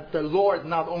the Lord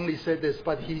not only said this,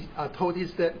 but he told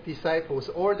his disciples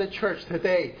or the church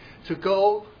today to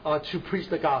go to preach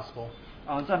the gospel.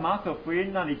 在马可福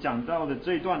音那里讲到的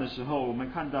这一段的时候，我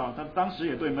们看到他当时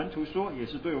也对门徒说，也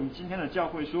是对我们今天的教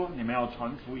会说，你们要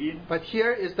传福音。But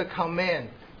here is the command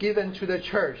given to the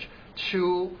church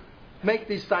to make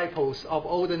disciples of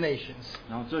all the nations.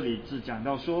 然后这里是讲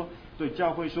到说，对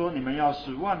教会说，你们要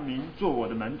使万民做我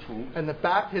的门徒。And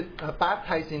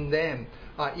baptizing them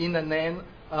in the name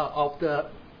of the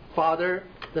Father,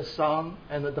 the Son,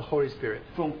 and the Holy Spirit.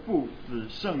 奉父子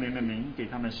圣灵的名给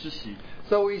他们施洗。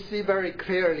So we see very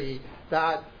clearly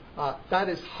that that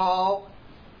is how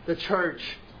the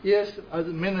church is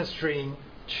ministering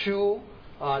to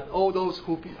all those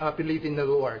who believe in the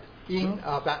Lord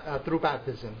through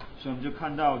baptism. 所以我们就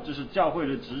看到，这是教会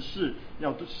的执事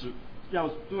要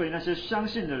对那些相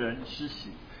信的人施洗。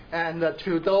And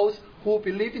to those who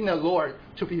believe in the Lord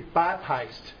to be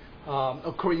baptized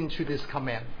according to this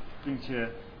command. 并且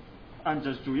按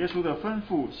着主耶稣的吩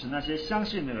咐，使那些相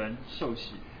信的人受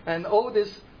洗。And all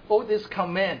this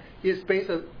command is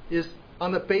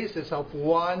on the basis of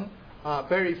one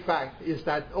very fact, is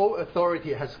that all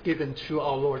authority has given to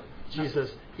our Lord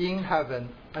Jesus in heaven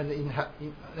and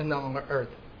on earth.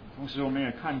 同时，我们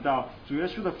也看到主耶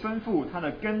稣的吩咐，他的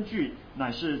根据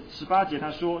乃是18节，他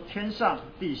说：“天上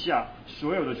地下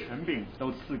所有的权柄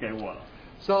都赐给我了。”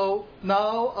 So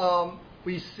now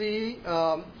we see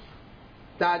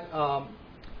that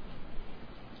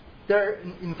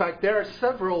there are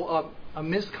several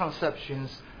misconceptions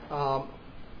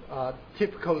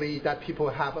typically that people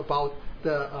have about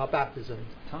the baptism.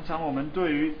 常常我们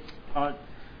对于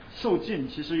受浸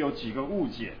其实有几个误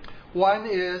解。One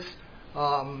is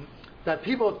that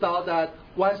people thought that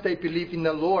once they believe in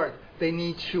the Lord, they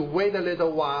need to wait a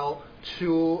little while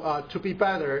to be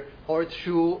better or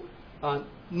to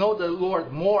know the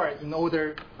Lord more in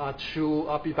order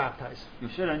to be baptized. 有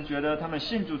些人觉得他们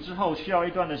信主之后需要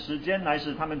一段的时间来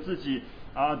使他们自己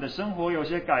的生活有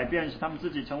些改变，使他们自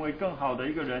己成为更好的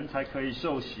一个人，才可以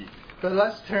受洗。But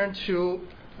let's turn to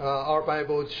our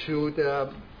Bible to the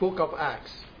book of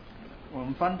Acts. 我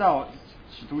们翻到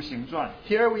使徒行传。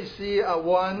Here we see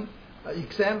one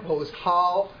examples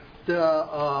how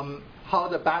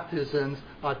the baptisms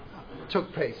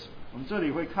took place. 我们这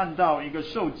里会看到一个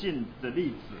受浸的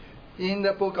例子。In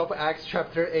the book of Acts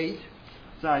chapter 8,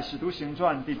 在使徒行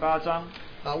传第8章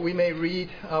we may read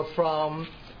from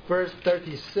verse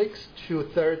 36 to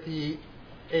 38.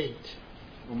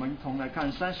 我们同来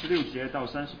看36节到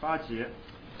38节。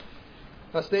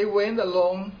As they went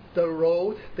along the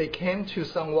road, they came to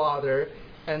some water,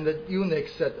 and the eunuch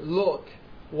said, "Look,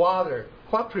 water,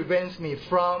 what prevents me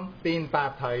from being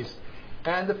baptized?"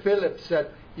 And Philip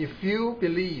said, "If you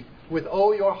believe with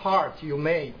all your heart, you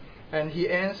may." And he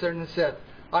answered and said,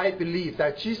 "I believe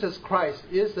that Jesus Christ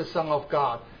is the Son of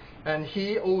God." And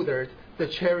he ordered the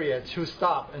chariot to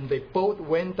stop, and they both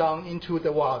went down into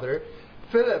the water,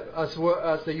 Philip as well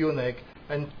as the eunuch,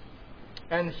 and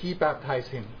he baptized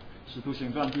him. 使徒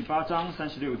行传第8章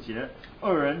36节，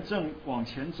二人正往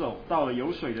前走，到了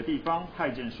有水的地方，太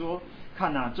监说：“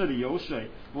看哪，这里有水，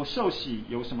我受洗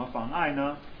有什么妨碍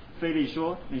呢？”腓力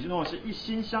说：“你若是一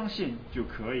心相信就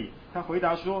可以。”他回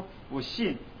答说：“我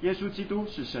信耶稣基督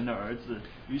是神的儿子。”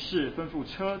于是吩咐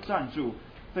车站住，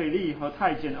腓力和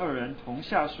太监二人同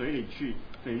下水里去，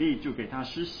腓力就给他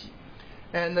施洗。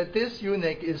And this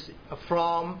eunuch is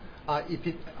from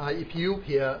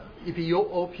Ethiopia,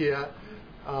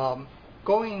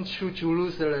 going to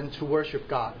Jerusalem to worship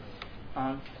God.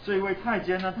 这一位太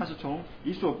监呢，他是从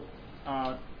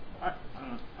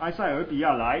埃塞俄比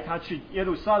亚来，他去耶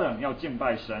路撒冷要敬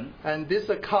拜神。And this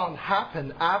account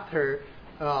happened after,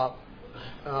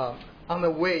 on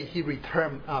the way he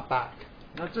returned back.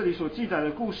 那这里所记载的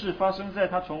故事发生在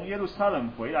他从耶路撒冷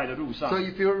回来的路上。 So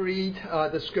if you read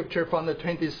the scripture from the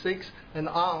 26th and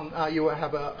on, you will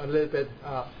have a little bit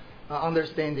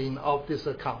understanding of this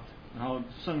account. 然后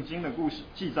圣经的故事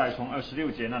记载从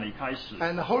26节那里开始。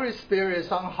 And the Holy Spirit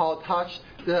somehow touched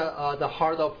the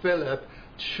heart of Philip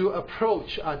to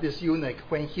approach this eunuch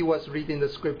when he was reading the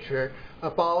scripture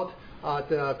about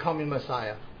the coming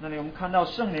Messiah. 那里我们看到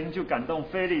圣灵就感动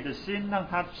腓力的心，让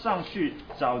他上去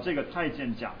找这个太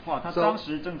监讲话。他当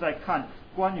时正在看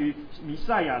关于弥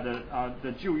赛亚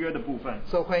的旧约的部分。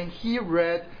 So when he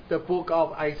read the book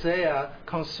of Isaiah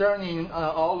concerning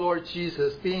our Lord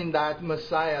Jesus being that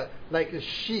Messiah, like a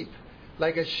sheep,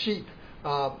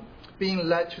 being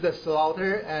led to the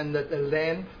slaughter, and the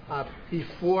lamb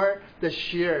before the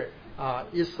shear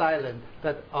is silent,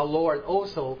 that our Lord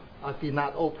also did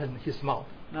not open his mouth.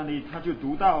 那里他就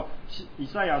读到以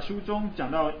赛亚书中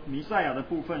讲到弥赛亚的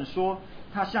部分，说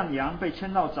他像羊被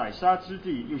牵到宰杀之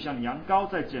地，又像羊羔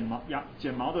在剪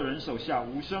毛的人手下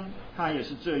无声，他也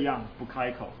是这样不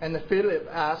开口。 And Philip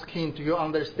asked him, "Do you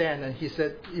understand?" And he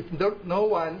said, "If no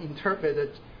one interpreted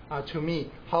to me,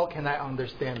 how can I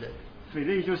understand it?" 腓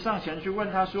力就上前去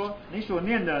问他说：“你所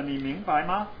念的，你明白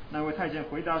吗？”那位太监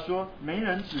回答说：“没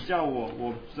人指教我，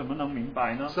我怎么能明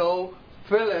白呢？” So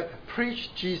Philip preached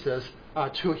Jesus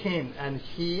to him, and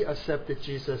he accepted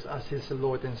Jesus as his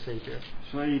Lord and Savior.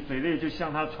 所以腓力就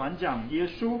向他传讲耶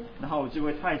稣，然后这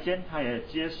位太监他也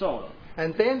接受了。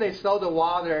 And then they saw the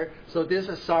water. So this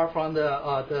is start from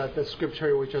the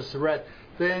scripture we just read.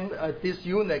 Then this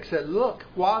eunuch said, "Look,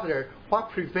 water.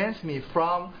 What prevents me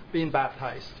from being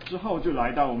baptized?" 之后就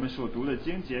来到我们所读的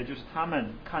经节，就是他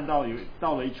们看到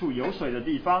到了一处有水的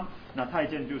地方，那太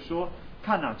监就说：“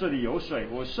看哪，这里有水，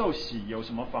我受洗有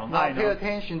什么妨碍 Now 呢？” pay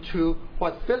attention to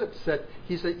what Philip said.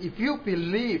 He said, "If you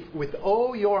believe with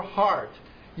all your heart,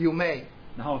 you may."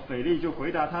 然后腓力就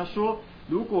回答他说：“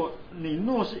如果你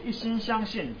若是一心相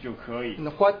信，就可以。”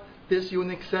 And what this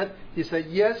eunuch said, he said,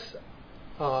 "Yes,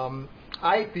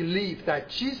 I believe that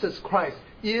Jesus Christ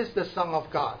is the Son of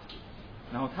God."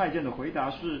 然后太监的回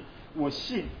答是：“我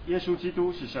信耶稣基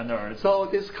督是神的儿子。” So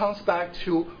this comes back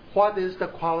to what is the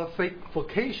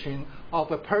qualification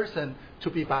of a person to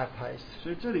be baptized.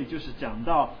 所以这里就是讲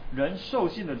到人受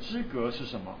信的资格是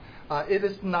什么。 It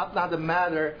is not a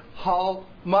matter how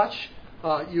much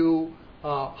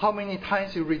how many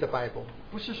times you read the Bible,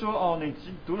 不是说你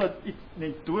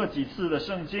读了几次的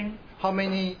圣经， how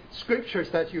many scriptures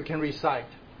that you can recite.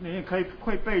 你也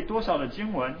会背多少的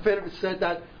经文。 Philip said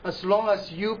that as long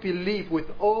as you believe with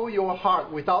all your heart,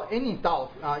 without any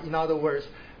doubt, in other words,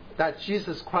 that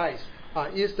Jesus Christ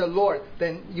is the Lord,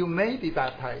 then you may be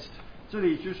baptized. 这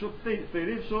里就说对腓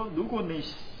力说，如果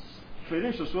腓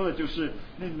力所说的就是，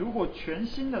你如果全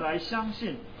心的来相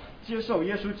信、接受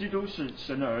耶稣基督是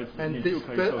神的儿子， And 你就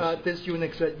可以受洗。 this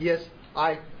eunuch said, "Yes,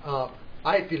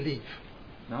 I believe."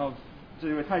 然后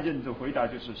这位太监的回答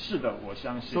就是：是的，我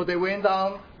相信。 So they went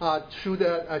down to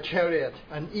the chariot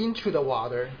and into the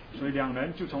water. 所以两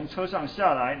人就从车上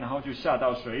下来，然后就下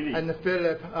到水里。 And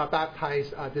Philip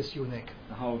baptized this eunuch.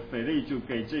 然后腓力就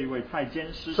给这一位太监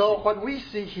施洗。 So what we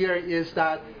see here is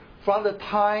that from the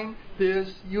time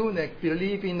this eunuch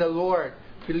believed in the Lord,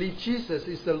 believed Jesus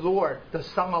is the Lord, the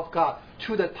Son of God,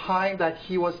 to the time that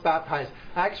he was baptized,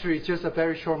 actually it's just a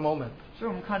very short moment. 所以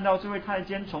我们看到这位太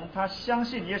监从他相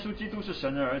信耶稣基督是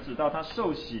神的儿子到他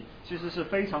受洗，其实是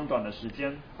非常短的时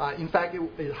间， In fact,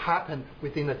 it happened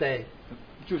within a day.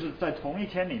 就是在同一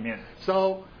天里面。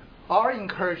 So our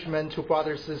encouragement to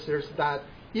brothers and sisters that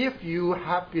if you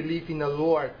have believed in the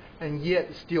Lord and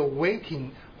yet still waiting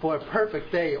for a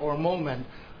perfect day or moment,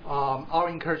 our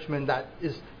encouragement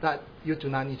is that you do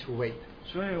not need to wait.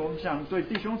 所以我们想对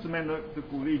弟兄姊妹的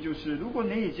鼓励就是，如果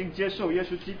你已经接受耶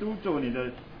稣基督作为你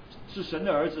的是神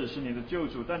的儿子，是你的救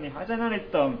主，但你还在那里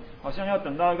等，好像要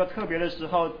等到一个特别的时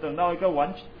候，等到一个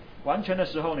完全的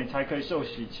时候你才可以受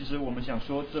洗。其实我们想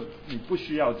说，这你不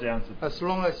需要这样子。As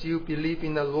long as you believe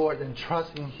in the Lord and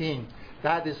trust in Him,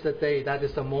 that is the day, that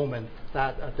is the moment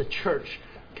that the church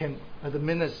can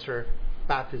administer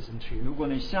baptism to you. 如果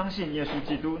你相信耶稣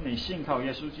基督，你信靠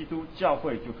耶稣基督，教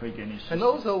会就可以给你施 And 洗。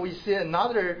 also we see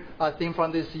another thing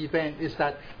from this event is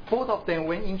that both of them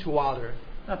went into water.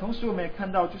 那同时我们也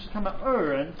看到，就是他们二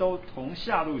人都同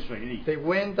下入水里。 They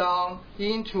went down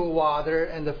into water,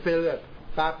 and Philip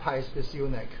baptized this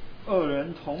eunuch. 二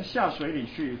人同下水里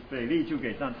去，腓力就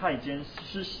给那太监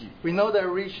施洗。 We know the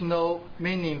original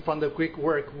meaning from the Greek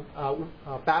word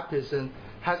baptism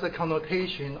has a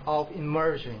connotation of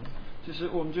immersion. 就是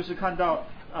我们就是看到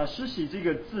施洗这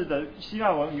个字的希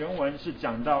腊文原文是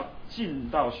讲到浸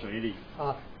到水里，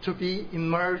 To be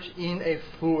immersed in a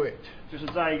fluid. 就是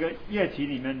在一个液体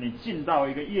里面，你浸到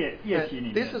一个液体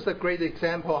里 And 面。 this is a great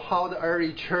example of how the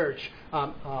early churches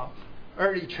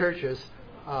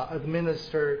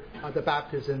administered the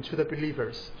baptism to the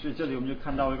believers. 所以这里我们就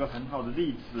看到一个很好的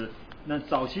例子。那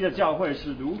早期的教会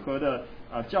是如何的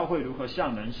教会如何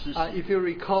向人施洗。 If you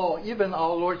recall, even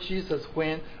our Lord Jesus,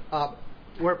 when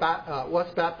was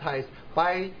baptized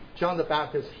by John the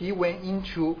Baptist, he went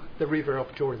into the river of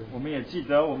Jordan. 我们也记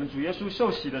得，我们主耶稣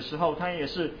受洗的时候，他也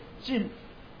是进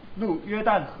入约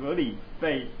旦河里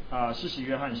被施洗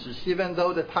约翰施洗。 Even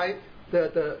though the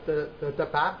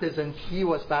baptism he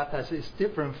was baptized is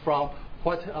different from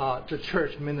what the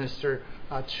church ministered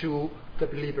to the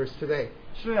believers today.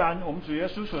 虽然我们主耶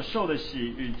稣所受的洗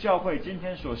与教会今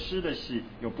天所施的洗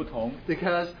有不同，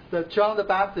 Because John the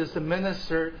Baptist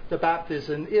administered the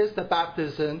baptism is the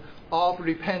baptism of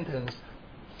repentance.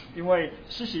 因为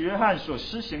施洗约翰所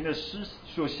行的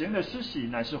施洗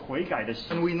乃是悔改的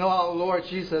洗。 And we know our Lord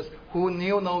Jesus, who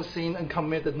knew no sin and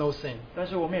committed no sin. 但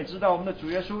是我们也知道，我们的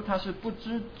主耶稣他是不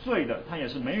知罪的，他也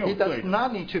是没有 He 罪 does 的，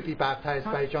 not need to be baptized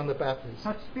by John the Baptist.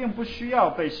 他并不需要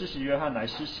被施洗约翰来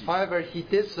施洗。 However, he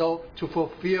did so to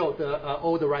fulfill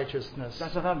all the righteousness, 但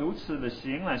是他如此的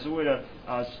行，乃是为了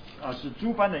使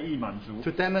诸般的义满足，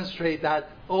 to demonstrate that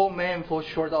all men fall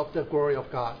short of the glory of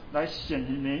God. 来显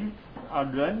明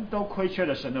人都亏缺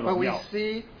了神的 What 荣 we 耀。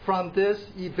 see from this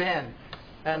event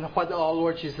and what our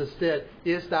Lord Jesus did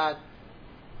is that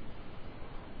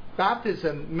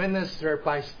baptism ministered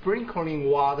by sprinkling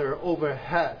water over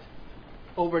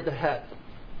the head.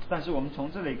 但是我们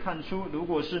从这里看出，如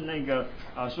果是那个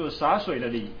说洒水的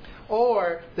礼，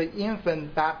 Or the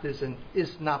infant baptism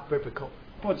is not biblical.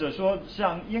 或者说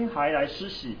像婴孩来施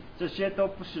洗，这些都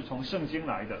不是从圣经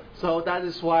来的。 So that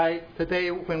is why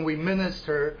today when we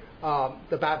minister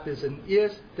the baptism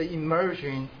is the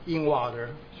immersion in water.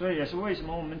 所以也是为什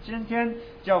么我们今天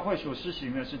教会所施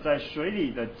行的是在水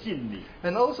里的浸礼。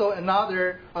 And also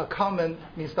another common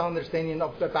misunderstanding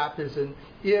of the baptism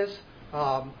is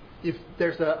if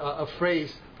there's a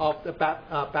phrase of the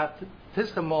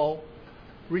baptismal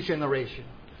regeneration.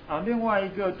 另外一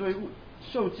个对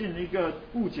受浸的一个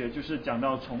误解就是讲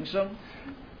到重生。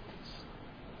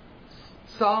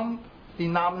 Some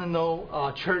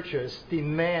denominational churches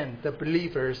demand the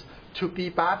believers to be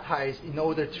baptized in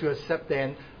order to accept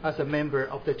them as a member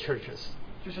of the churches.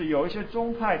 就是有一些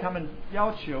宗派，他们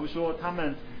要求说，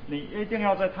你一定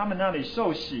要在他们那里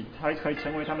受洗，才可以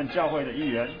成为他们教会的一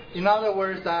员。 In other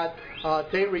words, that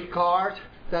they regard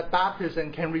that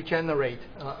baptism can regenerate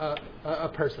a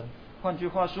person. 换句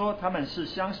话说，他们是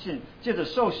相信借着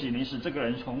受洗，你使这个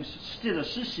人借着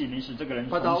施洗，你使这个人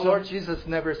重 But our Lord 生。 Jesus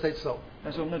never said so.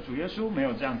 但是我们的主耶稣没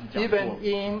有这样子讲 Even 过。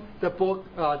 in the book,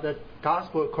 the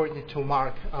Gospel according to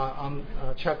Mark, on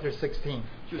chapter 16.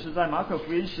 就是在马可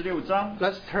福音16章，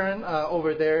 Let's turn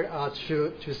over there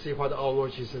to see what our Lord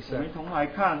Jesus 我们 said. 一同来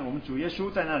看我们主耶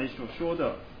稣在那里所说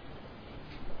的。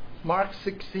 Mark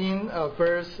 16,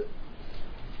 verse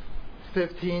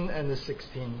 15 and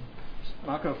 16.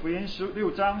 马可福音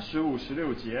16章15、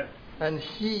16节。 And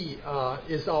he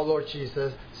is our Lord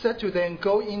Jesus, said to them,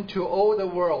 Go into all the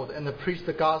world and preach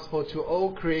the gospel to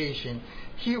all creation.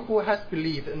 He who has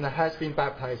believed and has been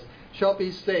baptized shall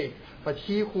be saved, but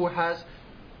he who has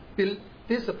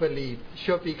disbelieved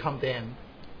shall be condemned.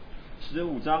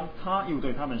 15章，他又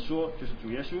对他们说，就是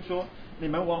主耶稣说：“你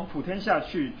们往普天下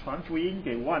去，传福音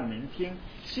给万民听。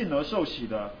信而受洗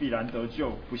的必然得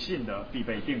救，不信的必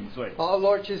被定罪。” Our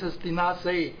Lord Jesus did not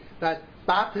say that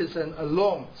baptism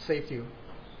alone saved you.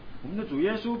 我们的主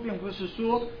耶稣并不是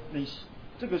说你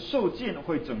这个受浸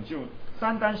会拯救，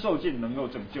单单受浸能够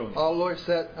拯救你。Our Lord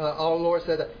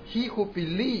said that he who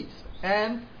believes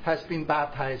and has been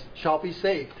baptized shall be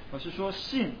saved. 而是说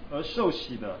信而受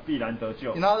洗的必然得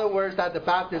救。 In other words, that the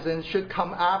baptism should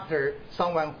come after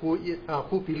someone who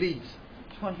believes.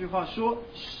 换句话说，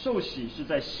受洗是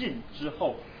在信之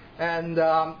后。And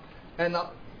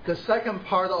the second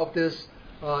part of this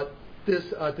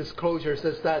disclosure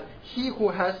says that he who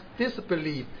has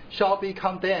disbelieved shall be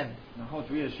condemned. 然后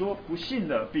主也说，不信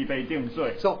的必被定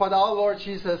罪。 So what our Lord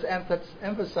Jesus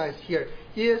emphasized here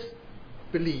is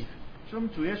belief. 所以我们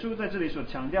主耶稣在这里所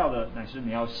强调的，乃是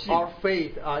你要信， Our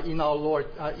faith in our Lord,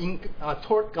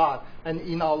 toward God and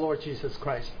in our Lord Jesus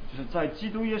Christ. 就是在基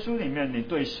督耶稣里面你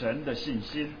对神的信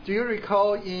心。 Do you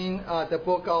recall in the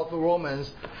book of Romans,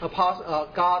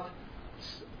 God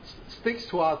speaks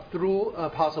to us through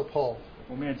Apostle Paul?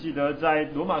 我们也记得在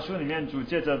罗马书里面，主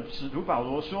借着使徒保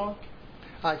罗说，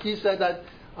 He said that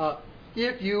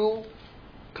if you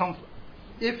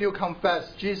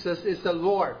confess Jesus is the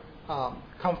Lord,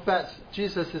 confess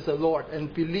Jesus is the Lord, and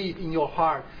believe in your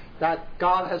heart that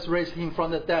God has raised him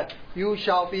from the dead, you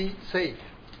shall be saved.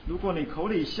 如果你口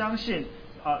里相信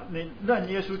你认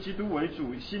耶稣基督为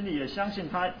主，心里也相信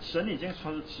神已经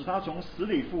使他从死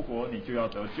里复活，你就要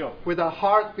得救。 With a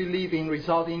heart believing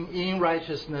resulting in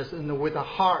righteousness, and with a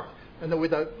heart and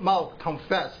with a mouth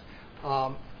confess,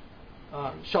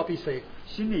 shall be saved.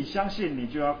 心里相信，你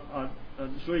就要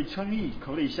所以称义，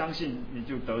口里相信，你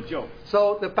就得救。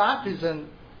 So the baptism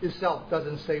itself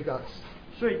doesn't save us.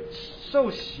 所以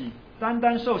受洗，单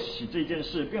单受洗这件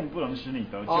事，并不能使你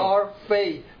得救。 Our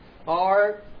faith,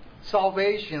 our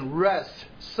salvation rests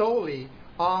solely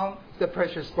on the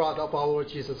precious blood of our Lord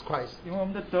Jesus Christ. 因为我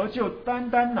们的得救单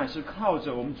单乃是靠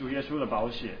着我们主耶稣的宝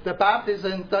血。 The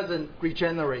baptism doesn't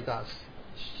regenerate us.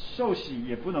 受洗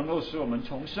也不能够使我们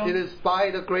重生。 It is by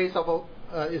the grace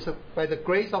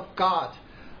of God,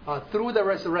 through the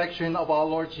resurrection of our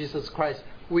Lord Jesus Christ,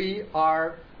 we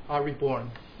are reborn.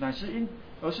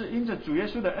 而是因着主耶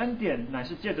稣的恩典，乃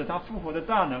是借着他复活的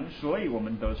大能，所以我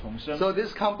们得重生。 So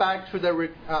this comes back to the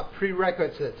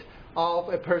prerequisite of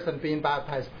a person being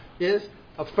baptized is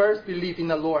a first belief in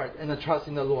the Lord and a trust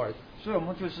in the Lord. 所以我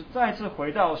们就是再次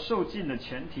回到受浸的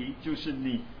前提，就是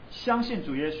你相信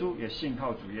主耶稣，也信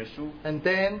靠主耶稣。 And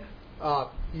then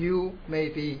you may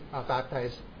be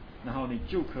baptized. 然后你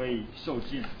就可以受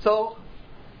浸。 So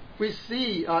we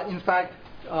see, in fact,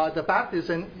 the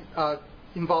baptism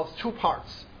involves two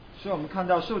parts. 所以我们看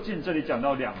到受浸这里讲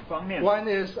到两方面。 One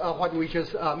is what we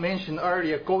just mentioned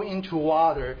earlier, go into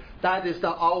water. That is the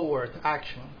outward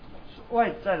action.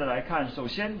 外在的来看，首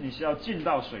先你是要进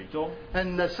到水中。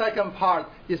 And the second part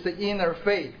is the inner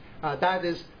faith. That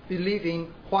is believing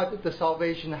what the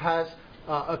salvation has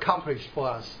accomplished for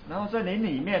us. 然后在你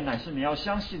里面，乃是你要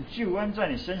相信救恩在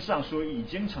你身上所已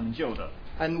经成就的。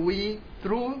 And we,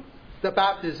 through the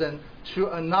baptism, to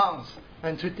announce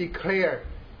and to declare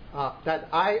that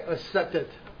I accepted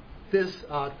this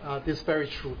very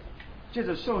truth. 借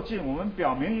着受浸，我们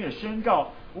表明也宣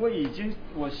告，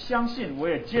我相信，我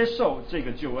也接受这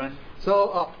个救恩。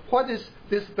 So, what is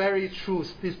this very truth,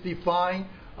 this divine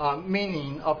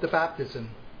meaning of the baptism?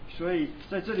 所以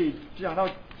在这里讲到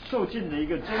受浸的一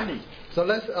个真理。 So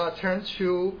let's turn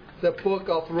to the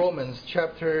book of Romans,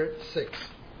 chapter 6.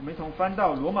 我们一同翻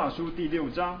到罗马书第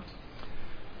6章。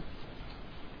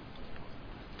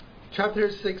Chapter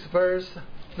 6, verse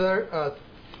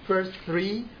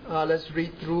 3. Let's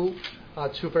read through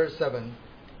to verse 7.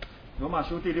 罗马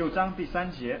书第6章第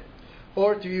3节。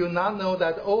 Or do you not know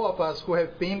that all of us who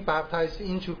have been baptized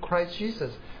into Christ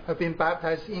Jesus have been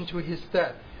baptized into his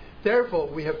death? Therefore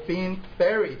we have been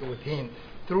buried with him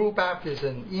through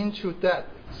baptism into death,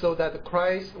 so that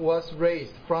Christ was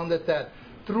raised from the dead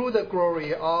through the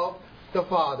glory of the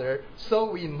Father,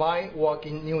 so we might walk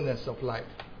in newness of life.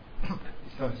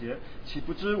 第3节，岂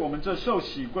不知我们这受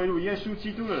洗归入耶稣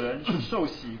基督的人，是受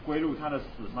洗归入他的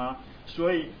死吗？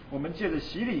所以我们借着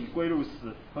洗礼归入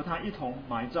死，和他一同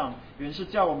埋葬，原是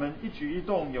叫我们一举一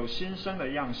动有新生的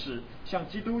样式，像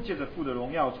基督借着父的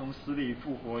荣耀从死里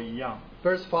复活一样。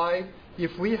 Verse 5,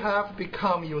 If we have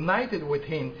become united with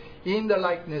him in the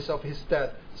likeness of his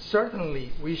death, certainly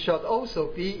we shall also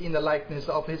be in the likeness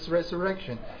of his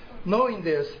resurrection, knowing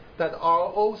this, that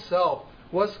our old self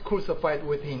was crucified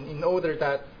with him, in order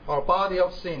that our body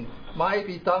of sin might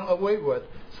be done away with,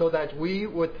 so that we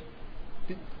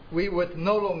would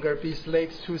no longer be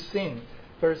slaves to sin.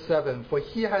 Verse 7, For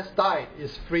he has died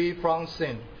is free from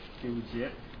sin. 第5节，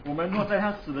我们若在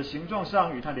他死的形状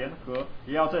上与他联合，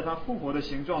也要在他复活的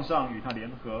形状上与他联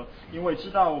合，因为知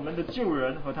道我们的旧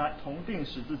人和他同定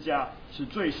十字架，使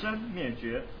罪身灭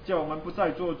绝，叫我们不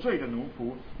再做罪的奴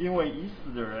仆，因为已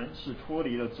死的人是脱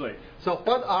离了罪。 So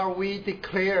what are we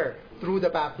declared through the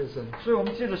baptism? 所以我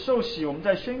们借着受洗，我们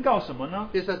在宣告什么呢？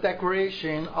 It's a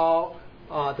declaration of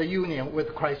the union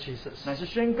with Christ Jesus. 乃是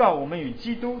宣告我们与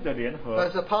基督的联合。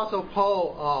 As Apostle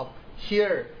Paul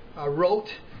here wrote,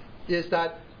 is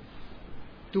that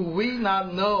do we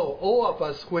not know all of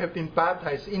us who have been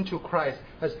baptized into Christ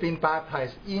has been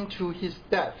baptized into his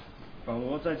death? 保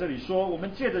罗在这里说，我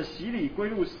们借着洗礼归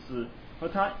入死，和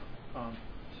他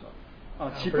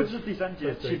岂不知第3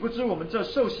节，岂不知我们这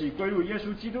受洗归入耶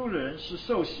稣基督的人，是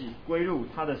受洗归入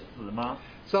他的死吗？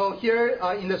 So here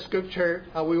in the scripture,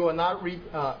 we will not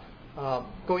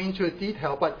go into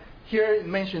detail, but here it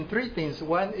mentioned 3 things.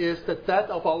 One is the death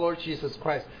of our Lord Jesus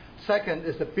Christ. Second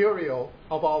is the burial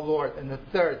of our Lord, and the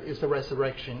third is the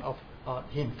resurrection of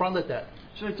him from the dead.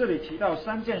 所以这里提到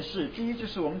3件事，第一就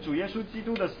是我们主耶稣基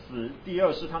督的死，第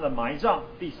二是他的埋葬，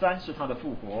第三是他的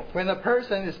复活。 When a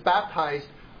person is baptized,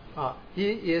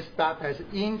 he is baptized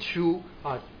into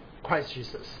Christ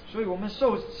Jesus. 所以我们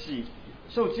受洗、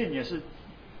受浸也是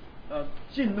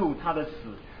进入他的死。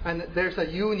 And there's a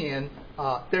union,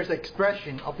 there's an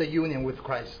expression of the union with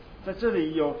Christ. 在这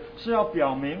里是要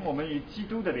表明我们与基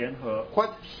督的联合。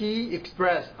 What he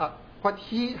expressed, what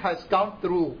he has gone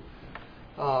through,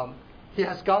 he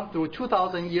has gone through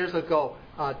 2,000 years ago.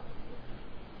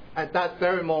 At that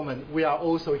very moment, we are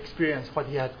also experiencing what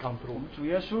he has gone through. 主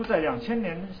耶稣在2000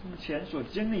年前所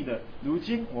经历的，如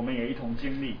今我们也一同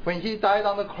经历。 When he died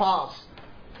on the cross,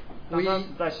 当他死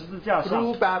在十字架上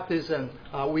through baptism,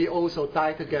 we also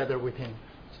died together with him.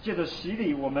 借着洗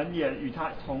礼，我们也与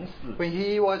他同死。 When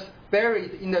he was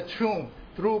buried in the tomb,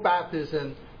 through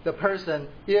baptism, the person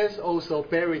is also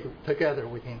buried together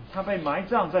with him. 他被埋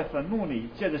葬在坟墓里，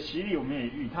借着洗礼，我们也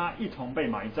与他一同被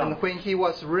埋葬。 And when he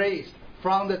was raised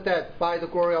from the dead by the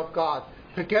glory of God,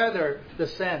 together the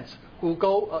saints who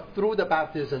go through the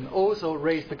baptism also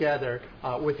raised together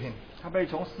with him. 他被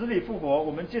从死里复活，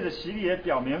我们借着洗礼也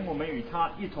表明我们与他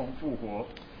一同复活。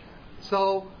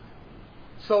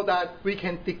 So that we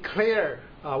can declare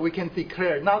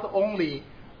not only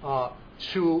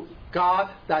to God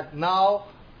that now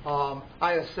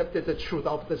I accepted the truth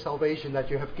of the salvation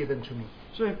that you have given to me.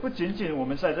 所以不仅仅我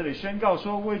们在这里宣告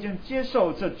说我已经接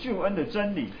受这救恩的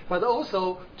真理， but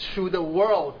also to the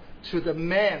world, to the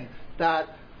man, that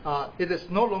it is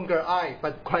no longer I,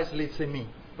 but Christ lives in me.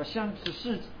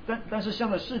 但是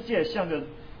向着世界，向着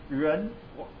人，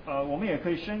我们也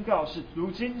可以宣告是如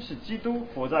今是基督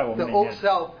活在我们 The 里 old 面，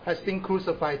 self has been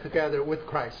crucified together with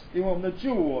Christ. 因为我们的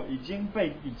救我已经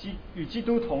被与基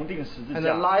督同定十字 And the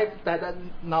架。 life that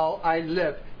now I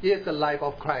live is the life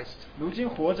of Christ. 如今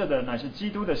活着的乃是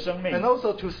基督的生命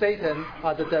And，also to Satan,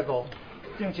 the devil,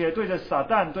 并且对着撒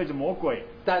旦，对着魔鬼，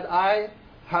 that I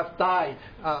have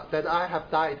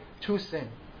died to sin.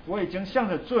 我已经向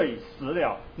着罪死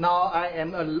了。 Now I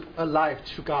am alive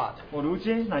to God. 我如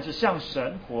今乃是向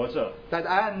神活着， That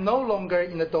I am no longer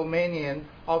in the dominion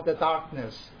of the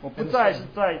darkness. 我不 and 再 sin. 是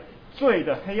在罪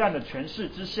的黑暗的权势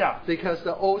之下， Because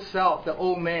the old self, the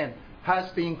old man,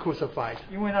 has been crucified.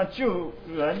 因为那旧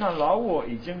人那老我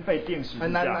已经被钉十字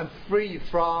And 架 I'm。free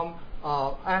from,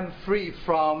 I'm free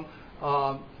from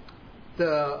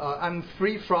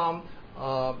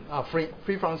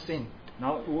sin. 然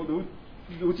后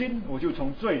如今我就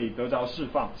从罪里得着释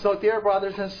放。 So, dear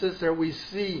brothers and sisters, we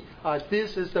see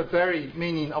this is the very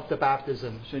meaning of the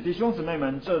baptism. 所以弟兄姊妹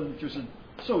们，这就是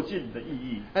受浸的意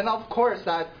义。 And of course,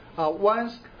 that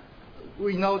once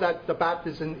we know that the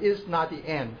baptism is not the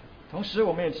end, 同时，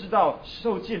我们也知道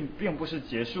受浸并不是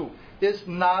结束， it's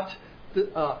not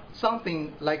something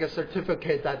like a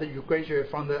certificate that you graduate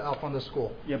from the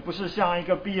school. 也不是像一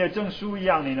个毕业证书一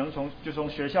样，你能从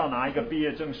学校拿一个毕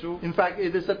业证书。 In fact,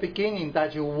 it is the beginning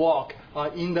that you walk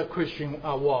in the Christian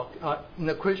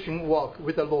walk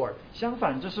with the Lord. 相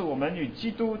反，这是我们与基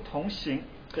督同行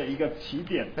的一个起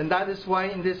点。 And that is why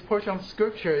in this portion of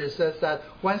Scripture it says that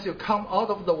once you come out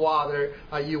of the water,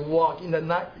 you walk in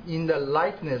the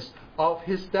likeness of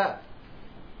His death.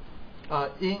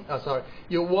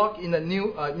 You walk in the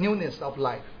newness of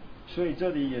life. 所以这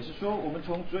里也是说，我们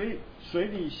从水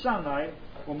里上来，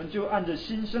我们就按着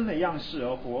新生的样式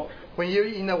而活。 When you're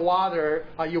in the water,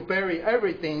 you bury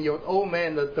everything, your old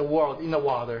man, the world, in the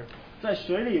water. 在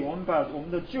水里，我们把我们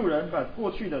的旧人，把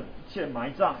过去的一切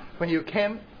埋葬。 When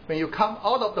you come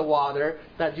out of the water,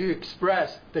 that you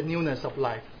express the newness of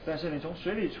life. 但是你从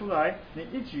水里出来，你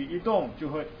一举一动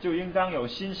就应当有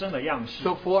新生的样式。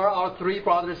 So for our 3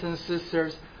 brothers and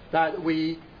sisters, that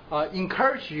we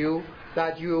encourage you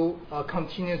that you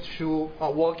continue to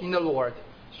walk in the Lord.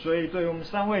 所以对于我们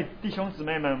3位弟兄姊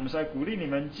妹们，我们是在鼓励你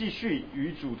们继续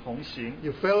与主同行，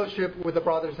 You fellowship with the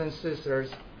brothers and sisters,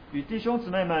 与弟兄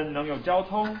姊妹们能有交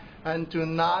通， and do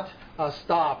not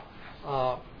stop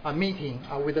a meeting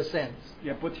with the saints.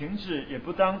 也不停止，也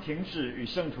不当停止与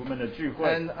圣徒们的聚会。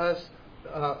 And as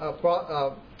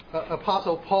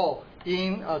Apostle Paul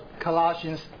in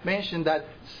Colossians mentioned that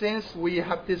since we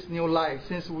have this new life,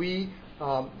 since we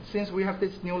since we have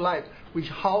this new life,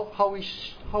 how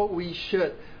we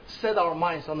should set our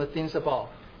minds on the things above.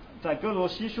 在哥罗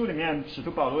西书里面，使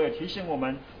徒保罗也提醒我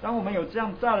们，当我们有这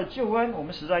样大的救恩，我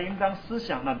们实在应当思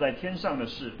想那在天上的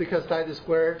事。Because that is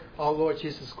where our Lord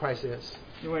Jesus Christ is.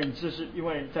 因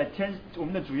为在天，我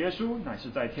们的主耶稣乃是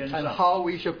在天上。And how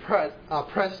we should press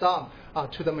on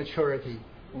to the maturity.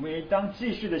 我们也当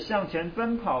继续的向前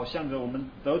奔跑，向着我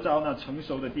们得着那成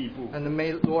熟的地步。And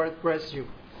may the Lord bless you.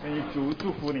 愿主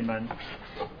祝福你们。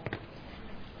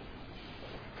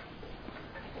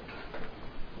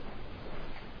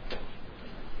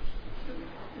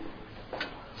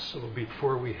So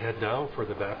before we head down for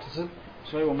the baptism,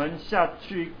 所以我们下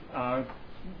去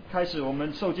开始我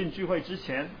们受浸聚会之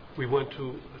前 we want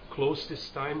to close this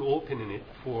time opening it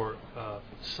for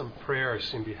some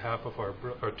prayers in behalf of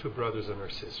our two brothers and our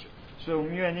sister. 所以我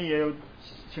们愿意也有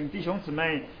请弟兄姊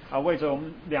妹为着我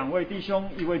们2位弟兄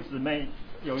1位姊妹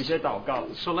有一些祷告。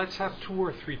So let's have 2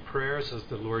 or 3 prayers as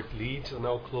the Lord leads, and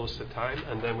I'll close the time,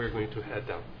 and then we're going to head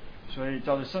down. 所以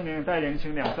照着圣灵的带领，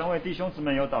请2、3位弟兄姊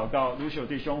妹有祷告，卢修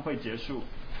弟兄会结束。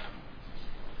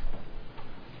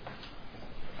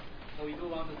So we do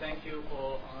want to thank you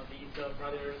for these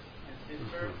brothers and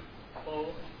sisters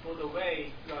for the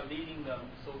way you are leading them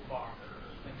so far.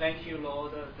 And thank you,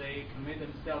 Lord, that they commit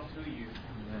themselves to you.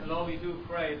 And Lord, we do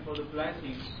pray for the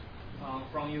blessings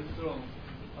from your throne,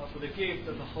 for the gift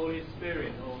of the Holy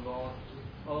Spirit, oh Lord.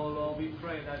 Oh Lord, we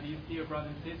pray that these dear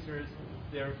brothers and sisters,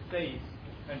 their faith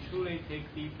can truly take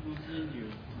deep roots in you,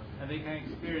 and they can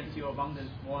experience your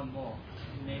abundance more and more.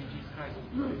 In the name of Jesus Christ,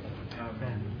 we pray.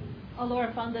 Amen. Oh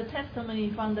Lord, from the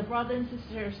testimony from the brothers and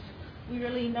sisters, we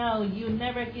really know you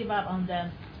never give up on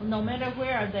them. No matter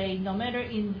where are they, no matter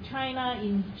in China,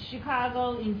 in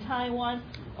Chicago, in Taiwan.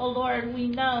 Oh Lord, we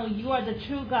know you are the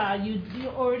true God. You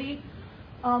already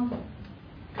call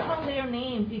their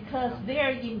name because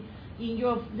they're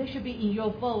they should be in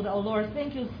your fold. Oh Lord,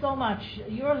 thank you so much.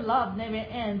 Your love never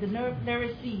ends, never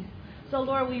ceases. So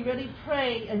Lord, we really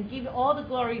pray and give all the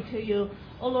glory to you.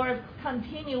 Oh Lord,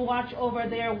 continue watch over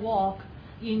their walk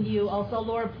in you. Also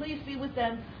Lord, please be with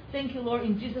them. Thank you Lord,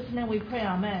 in Jesus' name we pray.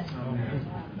 Amen.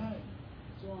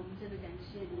 主，我们真的感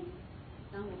谢你。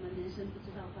当我们人生不知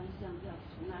道方向，要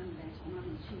从哪里来，从哪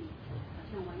里去，好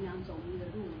像亡羊走迷的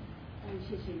路。但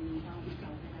谢谢你把我们找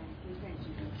回来，归在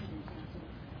主的自己家中，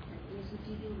在耶稣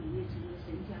基督里面成为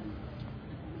神家里，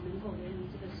我们能够连于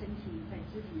这个身体在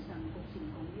肢体上共进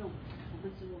共用。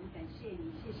我们感谢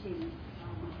你，谢谢你把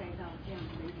我们带到这样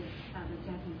子的一个大的家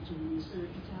庭。主，你是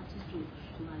一家之主，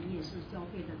主啊，你也是教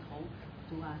会的头。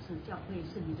主啊，是教会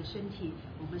是你的身体，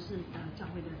我们是教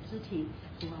会的肢体。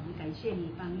主啊，我们感谢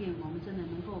你，但愿我们真的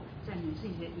能够在你自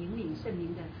己的引领、圣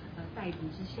灵的带领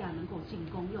之下，能够尽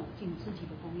功用、尽肢体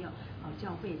的功用。好，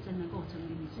教会真能够成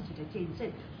为你自己的见证，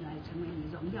来成为你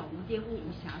荣耀、无玷污、无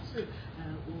瑕疵、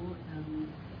无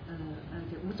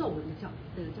皱纹的教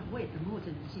会，等候着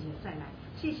你自己的再来。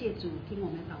谢谢主，听我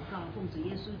们祷告，奉主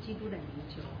耶稣基督的名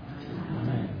求。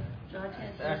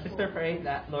Our sister prayed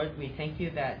that, Lord, we thank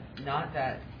you that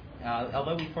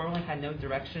although we formerly had no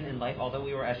direction in life, although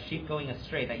we were as sheep going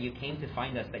astray, that you came to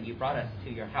find us, that you brought us to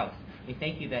your house. We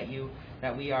thank you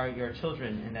that we are your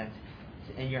children and that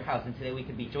in your house, and today we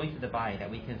can be joined to the body, that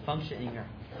we can function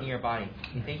in your body.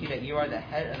 We thank you that you are the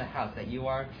head of the house, that you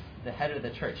are the head of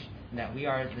the church, and that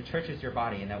the church is your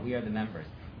body, and that we are the members.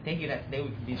 Thank you that they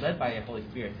would be led by your Holy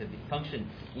Spirit to function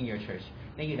in your church.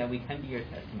 Thank you that we can be your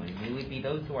testimony. May we be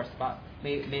those who are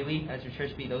May we as your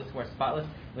church be those who are spotless,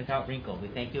 without wrinkle. We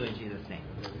thank you in Jesus' name.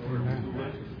 Lord, we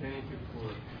want to thank you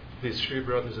for these 3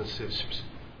 brothers and sisters.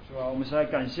 主啊，我们实在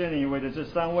感谢你，为着这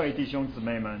3位弟兄姊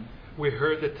妹们。We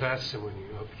heard the testimony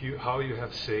of you, how you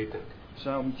have saved them. 是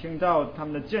啊，我们听到他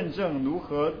们的见证，如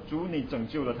何主你拯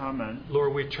救了他们。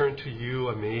Lord, we turn to you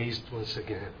amazed once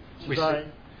again.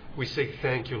 We say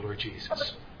thank you, Lord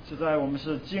Jesus. 实在我们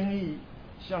是惊异，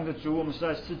向着主，我们实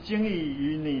在是惊异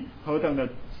于你何等的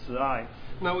慈爱。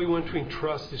Now we want to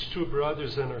entrust these 2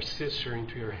 brothers and our sister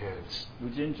into your hands. 如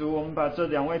今主，我们把这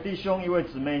2位弟兄、1位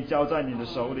姊妹交在你的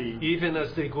手里。Even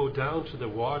as they go down to the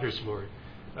waters, Lord,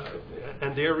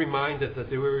 and they are reminded that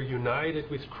they were united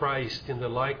with Christ in the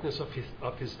likeness of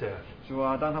his death. 主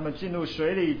啊，当他们进入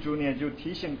水里，主你也就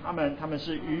提醒他们，他们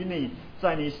是与你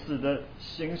在你死的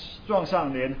形状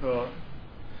上联合。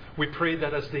We pray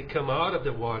that as they come out of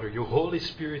the water, your Holy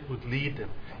Spirit would lead them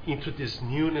into this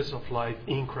newness of life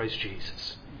in Christ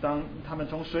Jesus. 当他们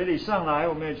从水里上来，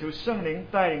我们也求圣灵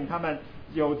带领他们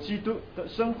有基督的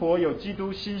生活，有基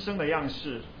督新生的样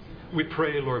式。We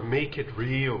pray, Lord, make it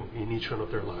real in each one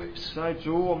of their lives. 在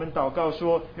主，我们祷告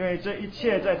说，愿这一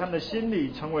切在他们的心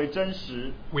里成为真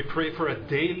实。We pray for a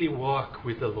daily walk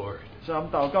with the Lord. 是我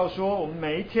们祷告说，我们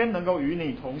每一天能够与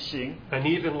你同行。 And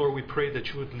even, Lord, we pray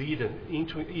that you would lead them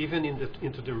into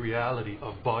the reality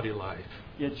of body life.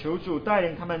 也求主带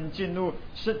领他们进入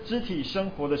肢体生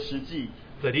活的实际。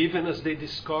 That even as they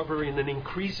discover in an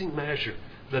increasing measure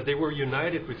that they were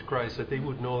united with Christ, that they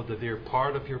would know that they are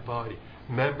part of your body,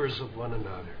 members of one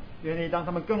another. 愿你当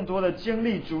他们更多的经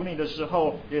历主你的时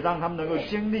候，也让他们能够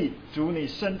经历主你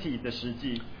身体的实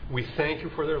际。 We thank you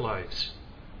for their lives.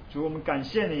 主，我们感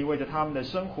谢你为着他们的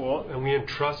生活。 And we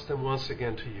entrust them once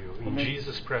again to you. In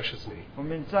Jesus' precious name. 我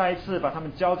们再一次把他们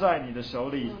交在你的手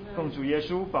里，奉主耶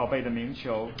稣宝贝的名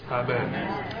求。 Amen.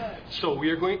 So we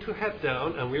are going to head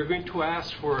down and we are going to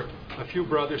ask for a few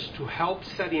brothers to help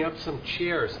setting up some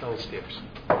chairs downstairs.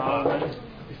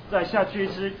 在下去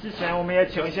之前，我们也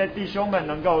请一些弟兄们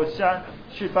能够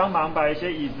去帮忙把一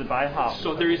些椅子摆好。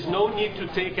 So there is no need to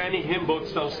take any hymn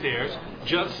books downstairs.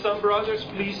 Just some brothers,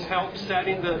 please help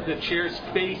setting the chairs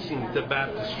facing the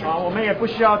baptistry. 我们也不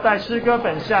需要带诗歌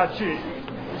本下去。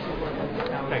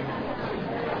 Thank you.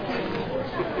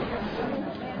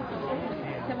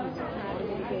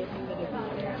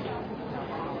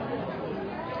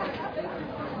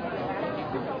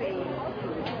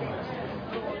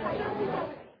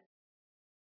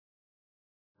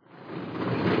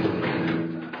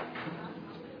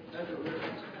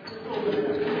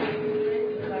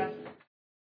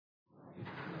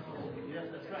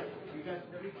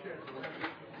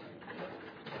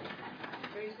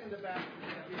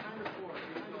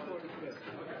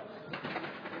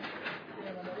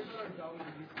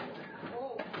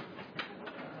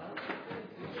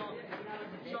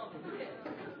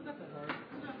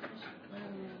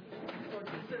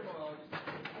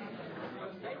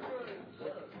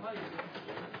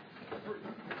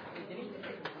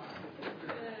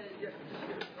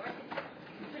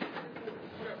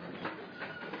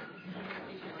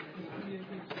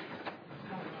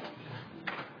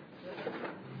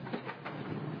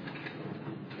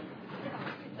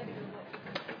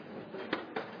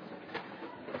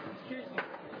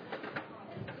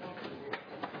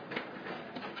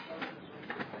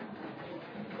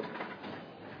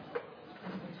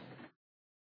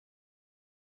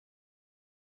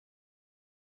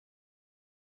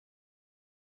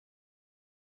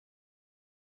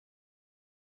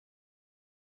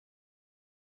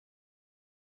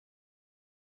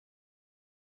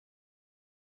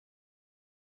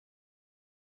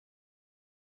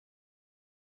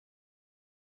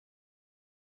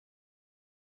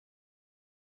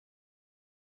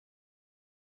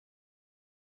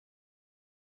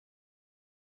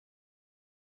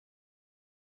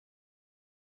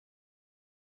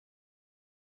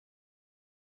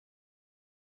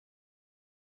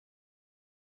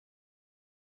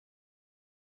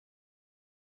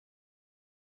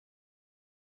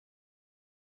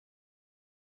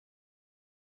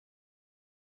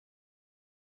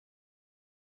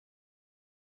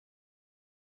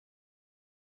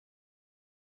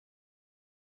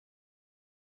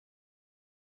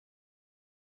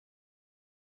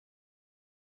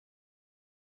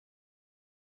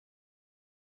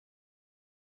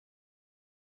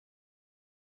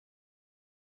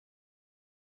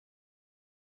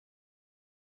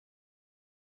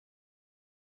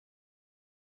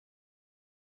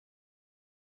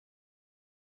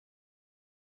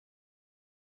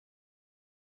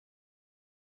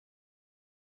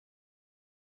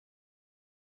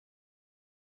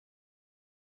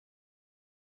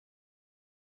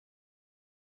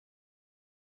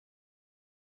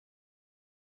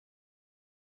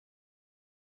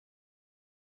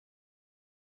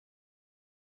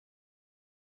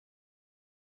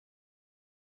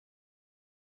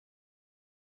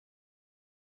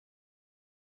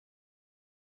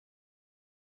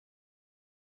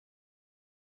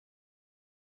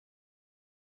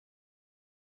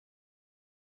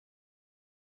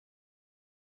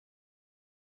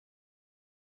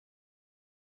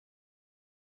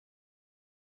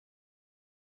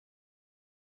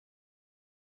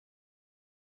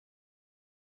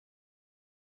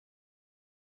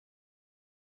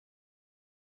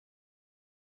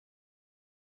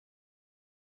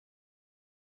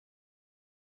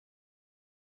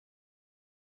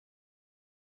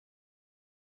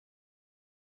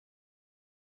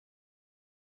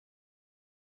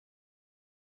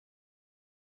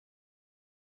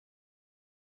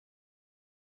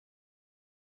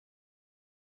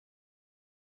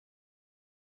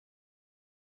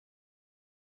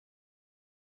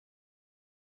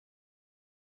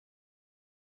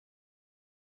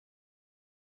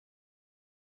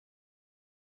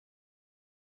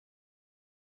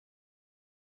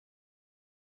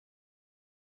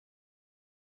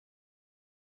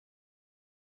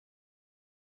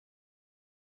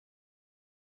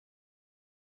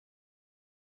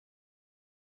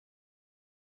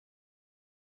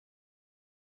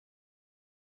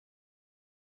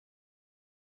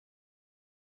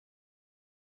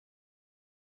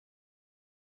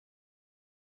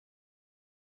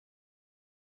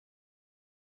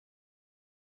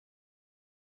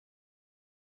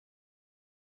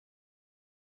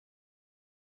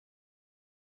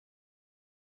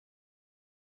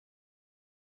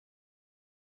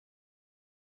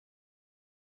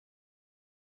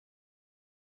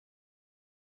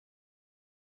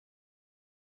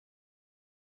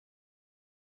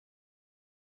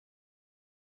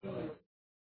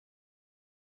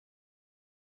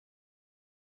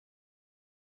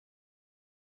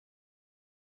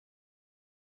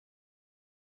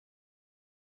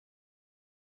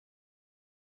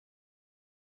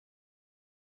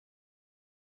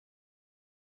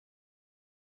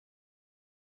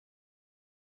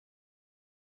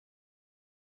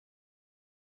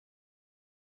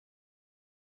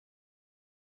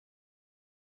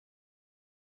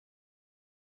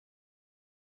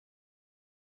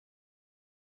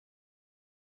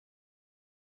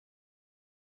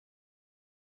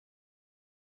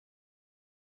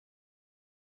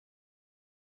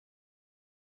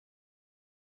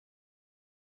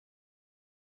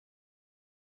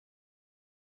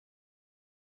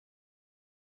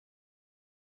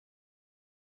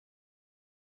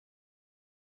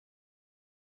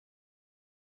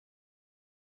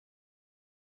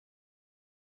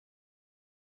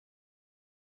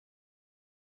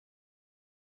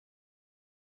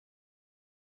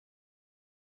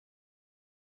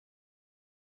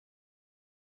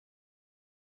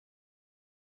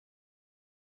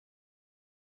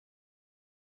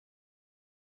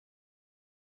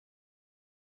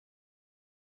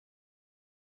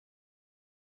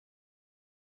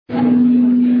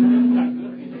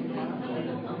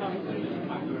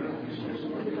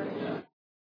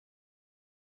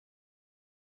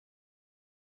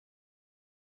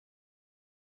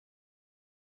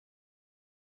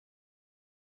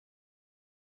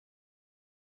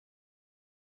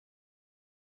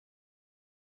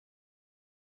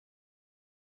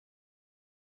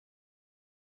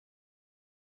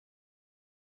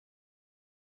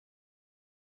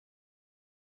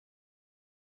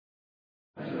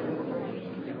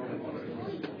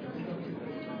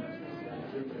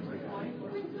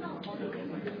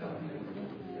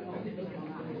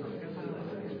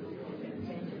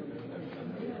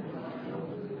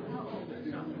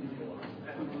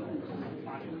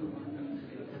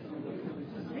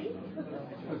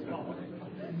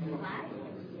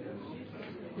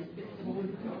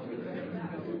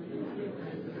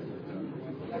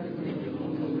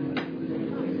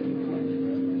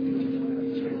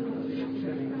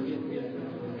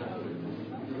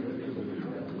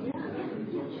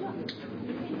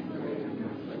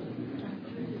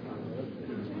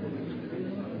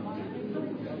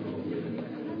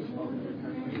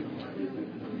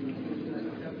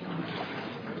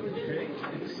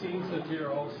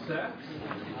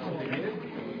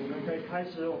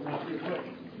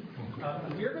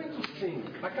 We're going to sing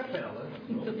a cappella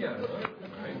together.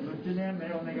 Right?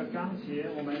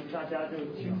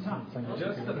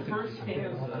 Just the first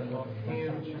stanza of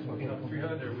hymn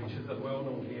 300, which is a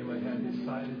well-known hymn, I have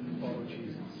decided to follow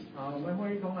Jesus. 我们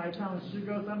会一同来唱诗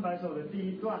歌300首的第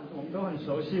一段，我们都很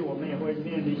熟悉，我们也会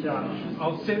念一下。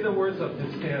I'll say the words of this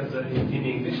stanza in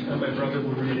English, and my brother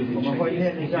will read it in Chinese. 我们会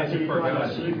念一下第一段的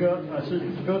诗歌，是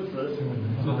歌词。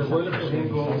So the word of the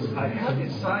hymn goes, I have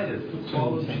decided to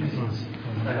follow Jesus.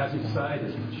 I have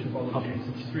decided to follow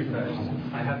Jesus. 3 times.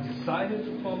 I have decided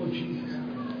to follow Jesus.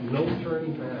 No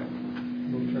turning back.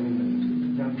 No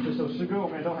turning back. 这首诗歌我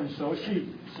们也都很熟悉，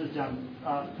是讲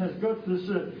它的歌词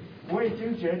是。我已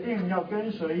经决定要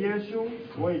跟随耶稣，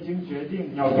我已经决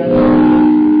定要跟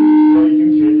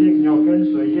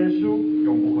随耶稣，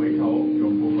永不回头，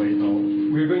永不回头。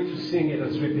We're going to sing it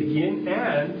as we begin,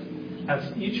 and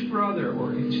as each brother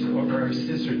or our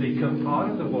sister they come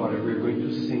out of the water, we're going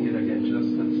to sing it again,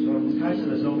 just as well. 开始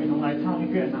的时候，我们一同来唱一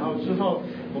遍，然后之后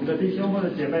我们的弟兄或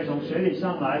者姐妹从水里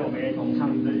上来，我们也一同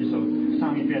唱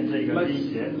一遍这个第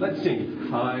一节。Let's sing it.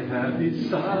 I have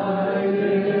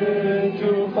decided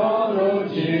to follow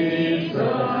Jesus.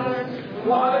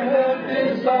 I have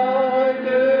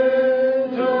decided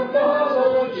to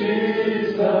follow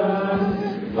Jesus.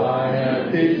 I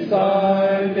have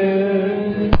decided.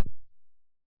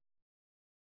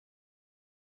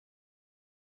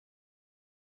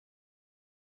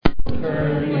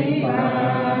 Turning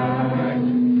back.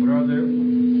 Brother,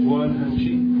 one and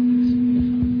she.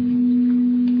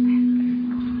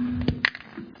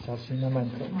 小心，慢慢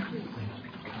走。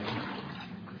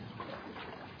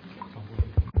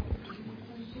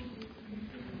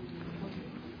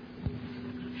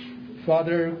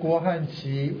Father Guo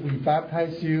Hanqi, we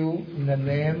baptize you in the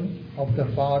name of the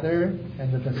Father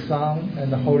and the Son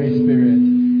and the Holy Spirit.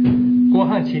 郭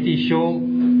汉奇弟兄，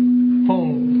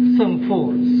奉圣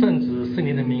父、圣子、圣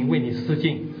灵的名为你施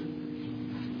浸。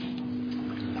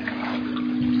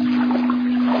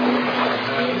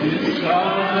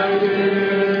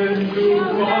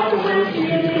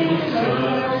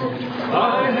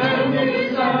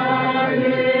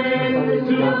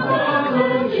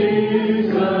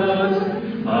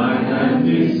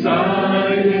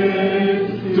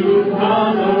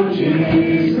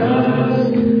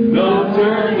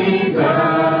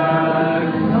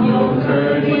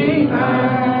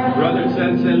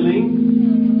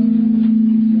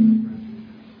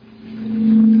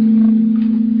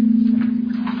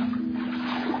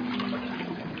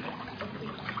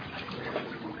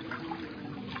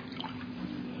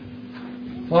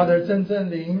Father Zheng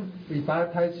Zhenling, we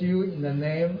baptize you in the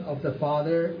name of the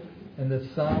Father and the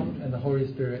Son and the Holy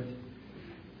Spirit.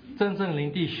 郑正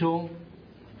灵弟兄，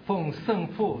奉圣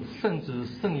父、圣子、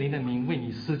圣灵的名为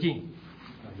你施浸。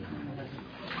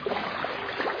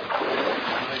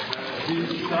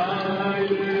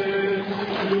Decided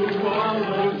to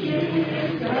follow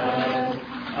Jesus.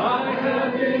 I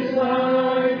have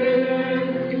decided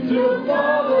to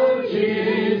follow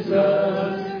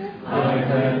Jesus. I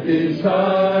have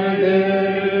decided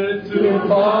to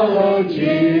follow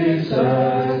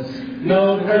Jesus.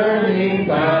 No turning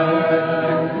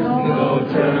back, no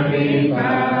turning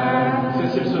back.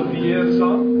 Sister Sophia,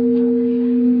 song.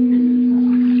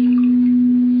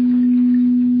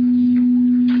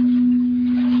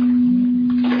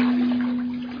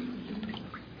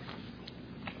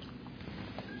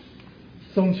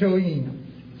 Song Chiu Yin,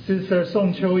 Sister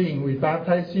Song Chiu-ying, we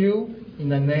baptize you in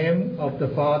the name of the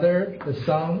Father, the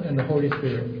Son, and the Holy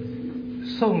Spirit.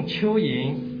 宋秋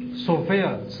莹、索菲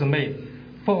尔姊妹，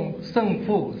奉圣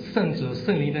父、圣子、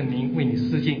圣灵的名为你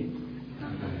施浸。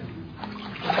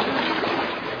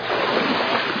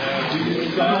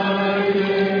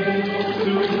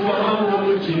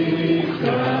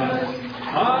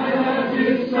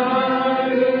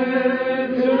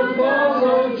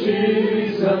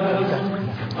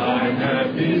I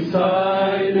have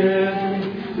decided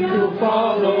to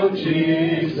follow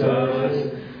Jesus.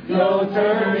 No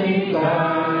turning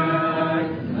back,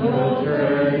 no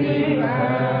turning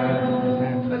back.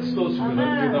 Let's close with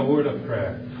a word of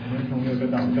prayer.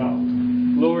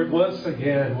 Lord, once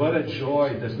again, what a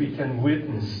joy that we can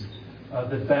witness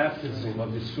the baptism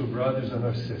of these two brothers and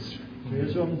our sister. 也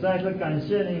是我们再一次感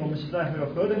谢你，我们实在有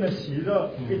何等的喜乐，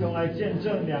一同来见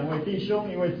证两位弟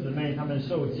兄、一位姊妹他们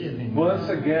受浸。Once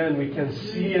again, we can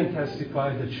see and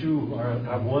testify that you are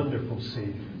a wonderful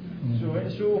Savior. 主耶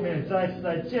稣，我们也再次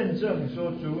在见证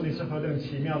说，主你是何等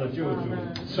奇妙的救主。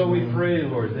So we pray,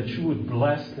 Lord, that you would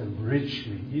bless them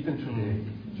richly, even today.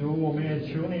 主，我们也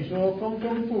求你说，丰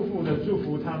丰富富的祝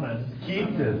福他们。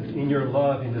Keep them in your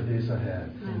love in the days ahead.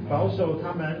 保守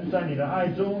他们在你的爱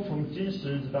中，从今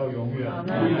时直到永远。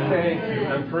We thank you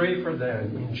and pray for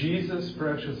them in Jesus'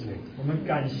 precious name. 我们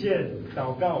感谢、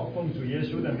祷告，奉主耶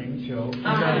稣的名求。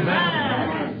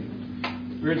Amen.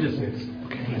 We're dismissed.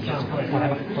 散会。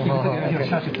好。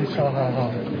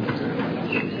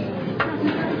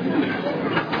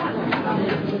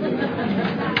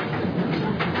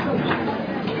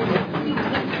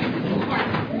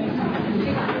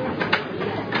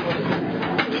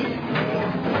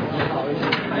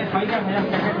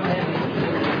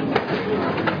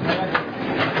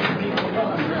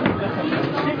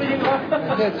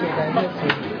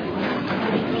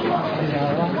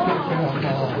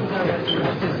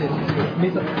没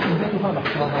事，你先放吧。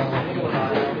好。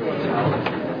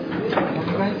没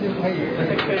关系，可以。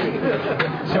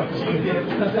小心一点。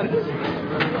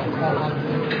好。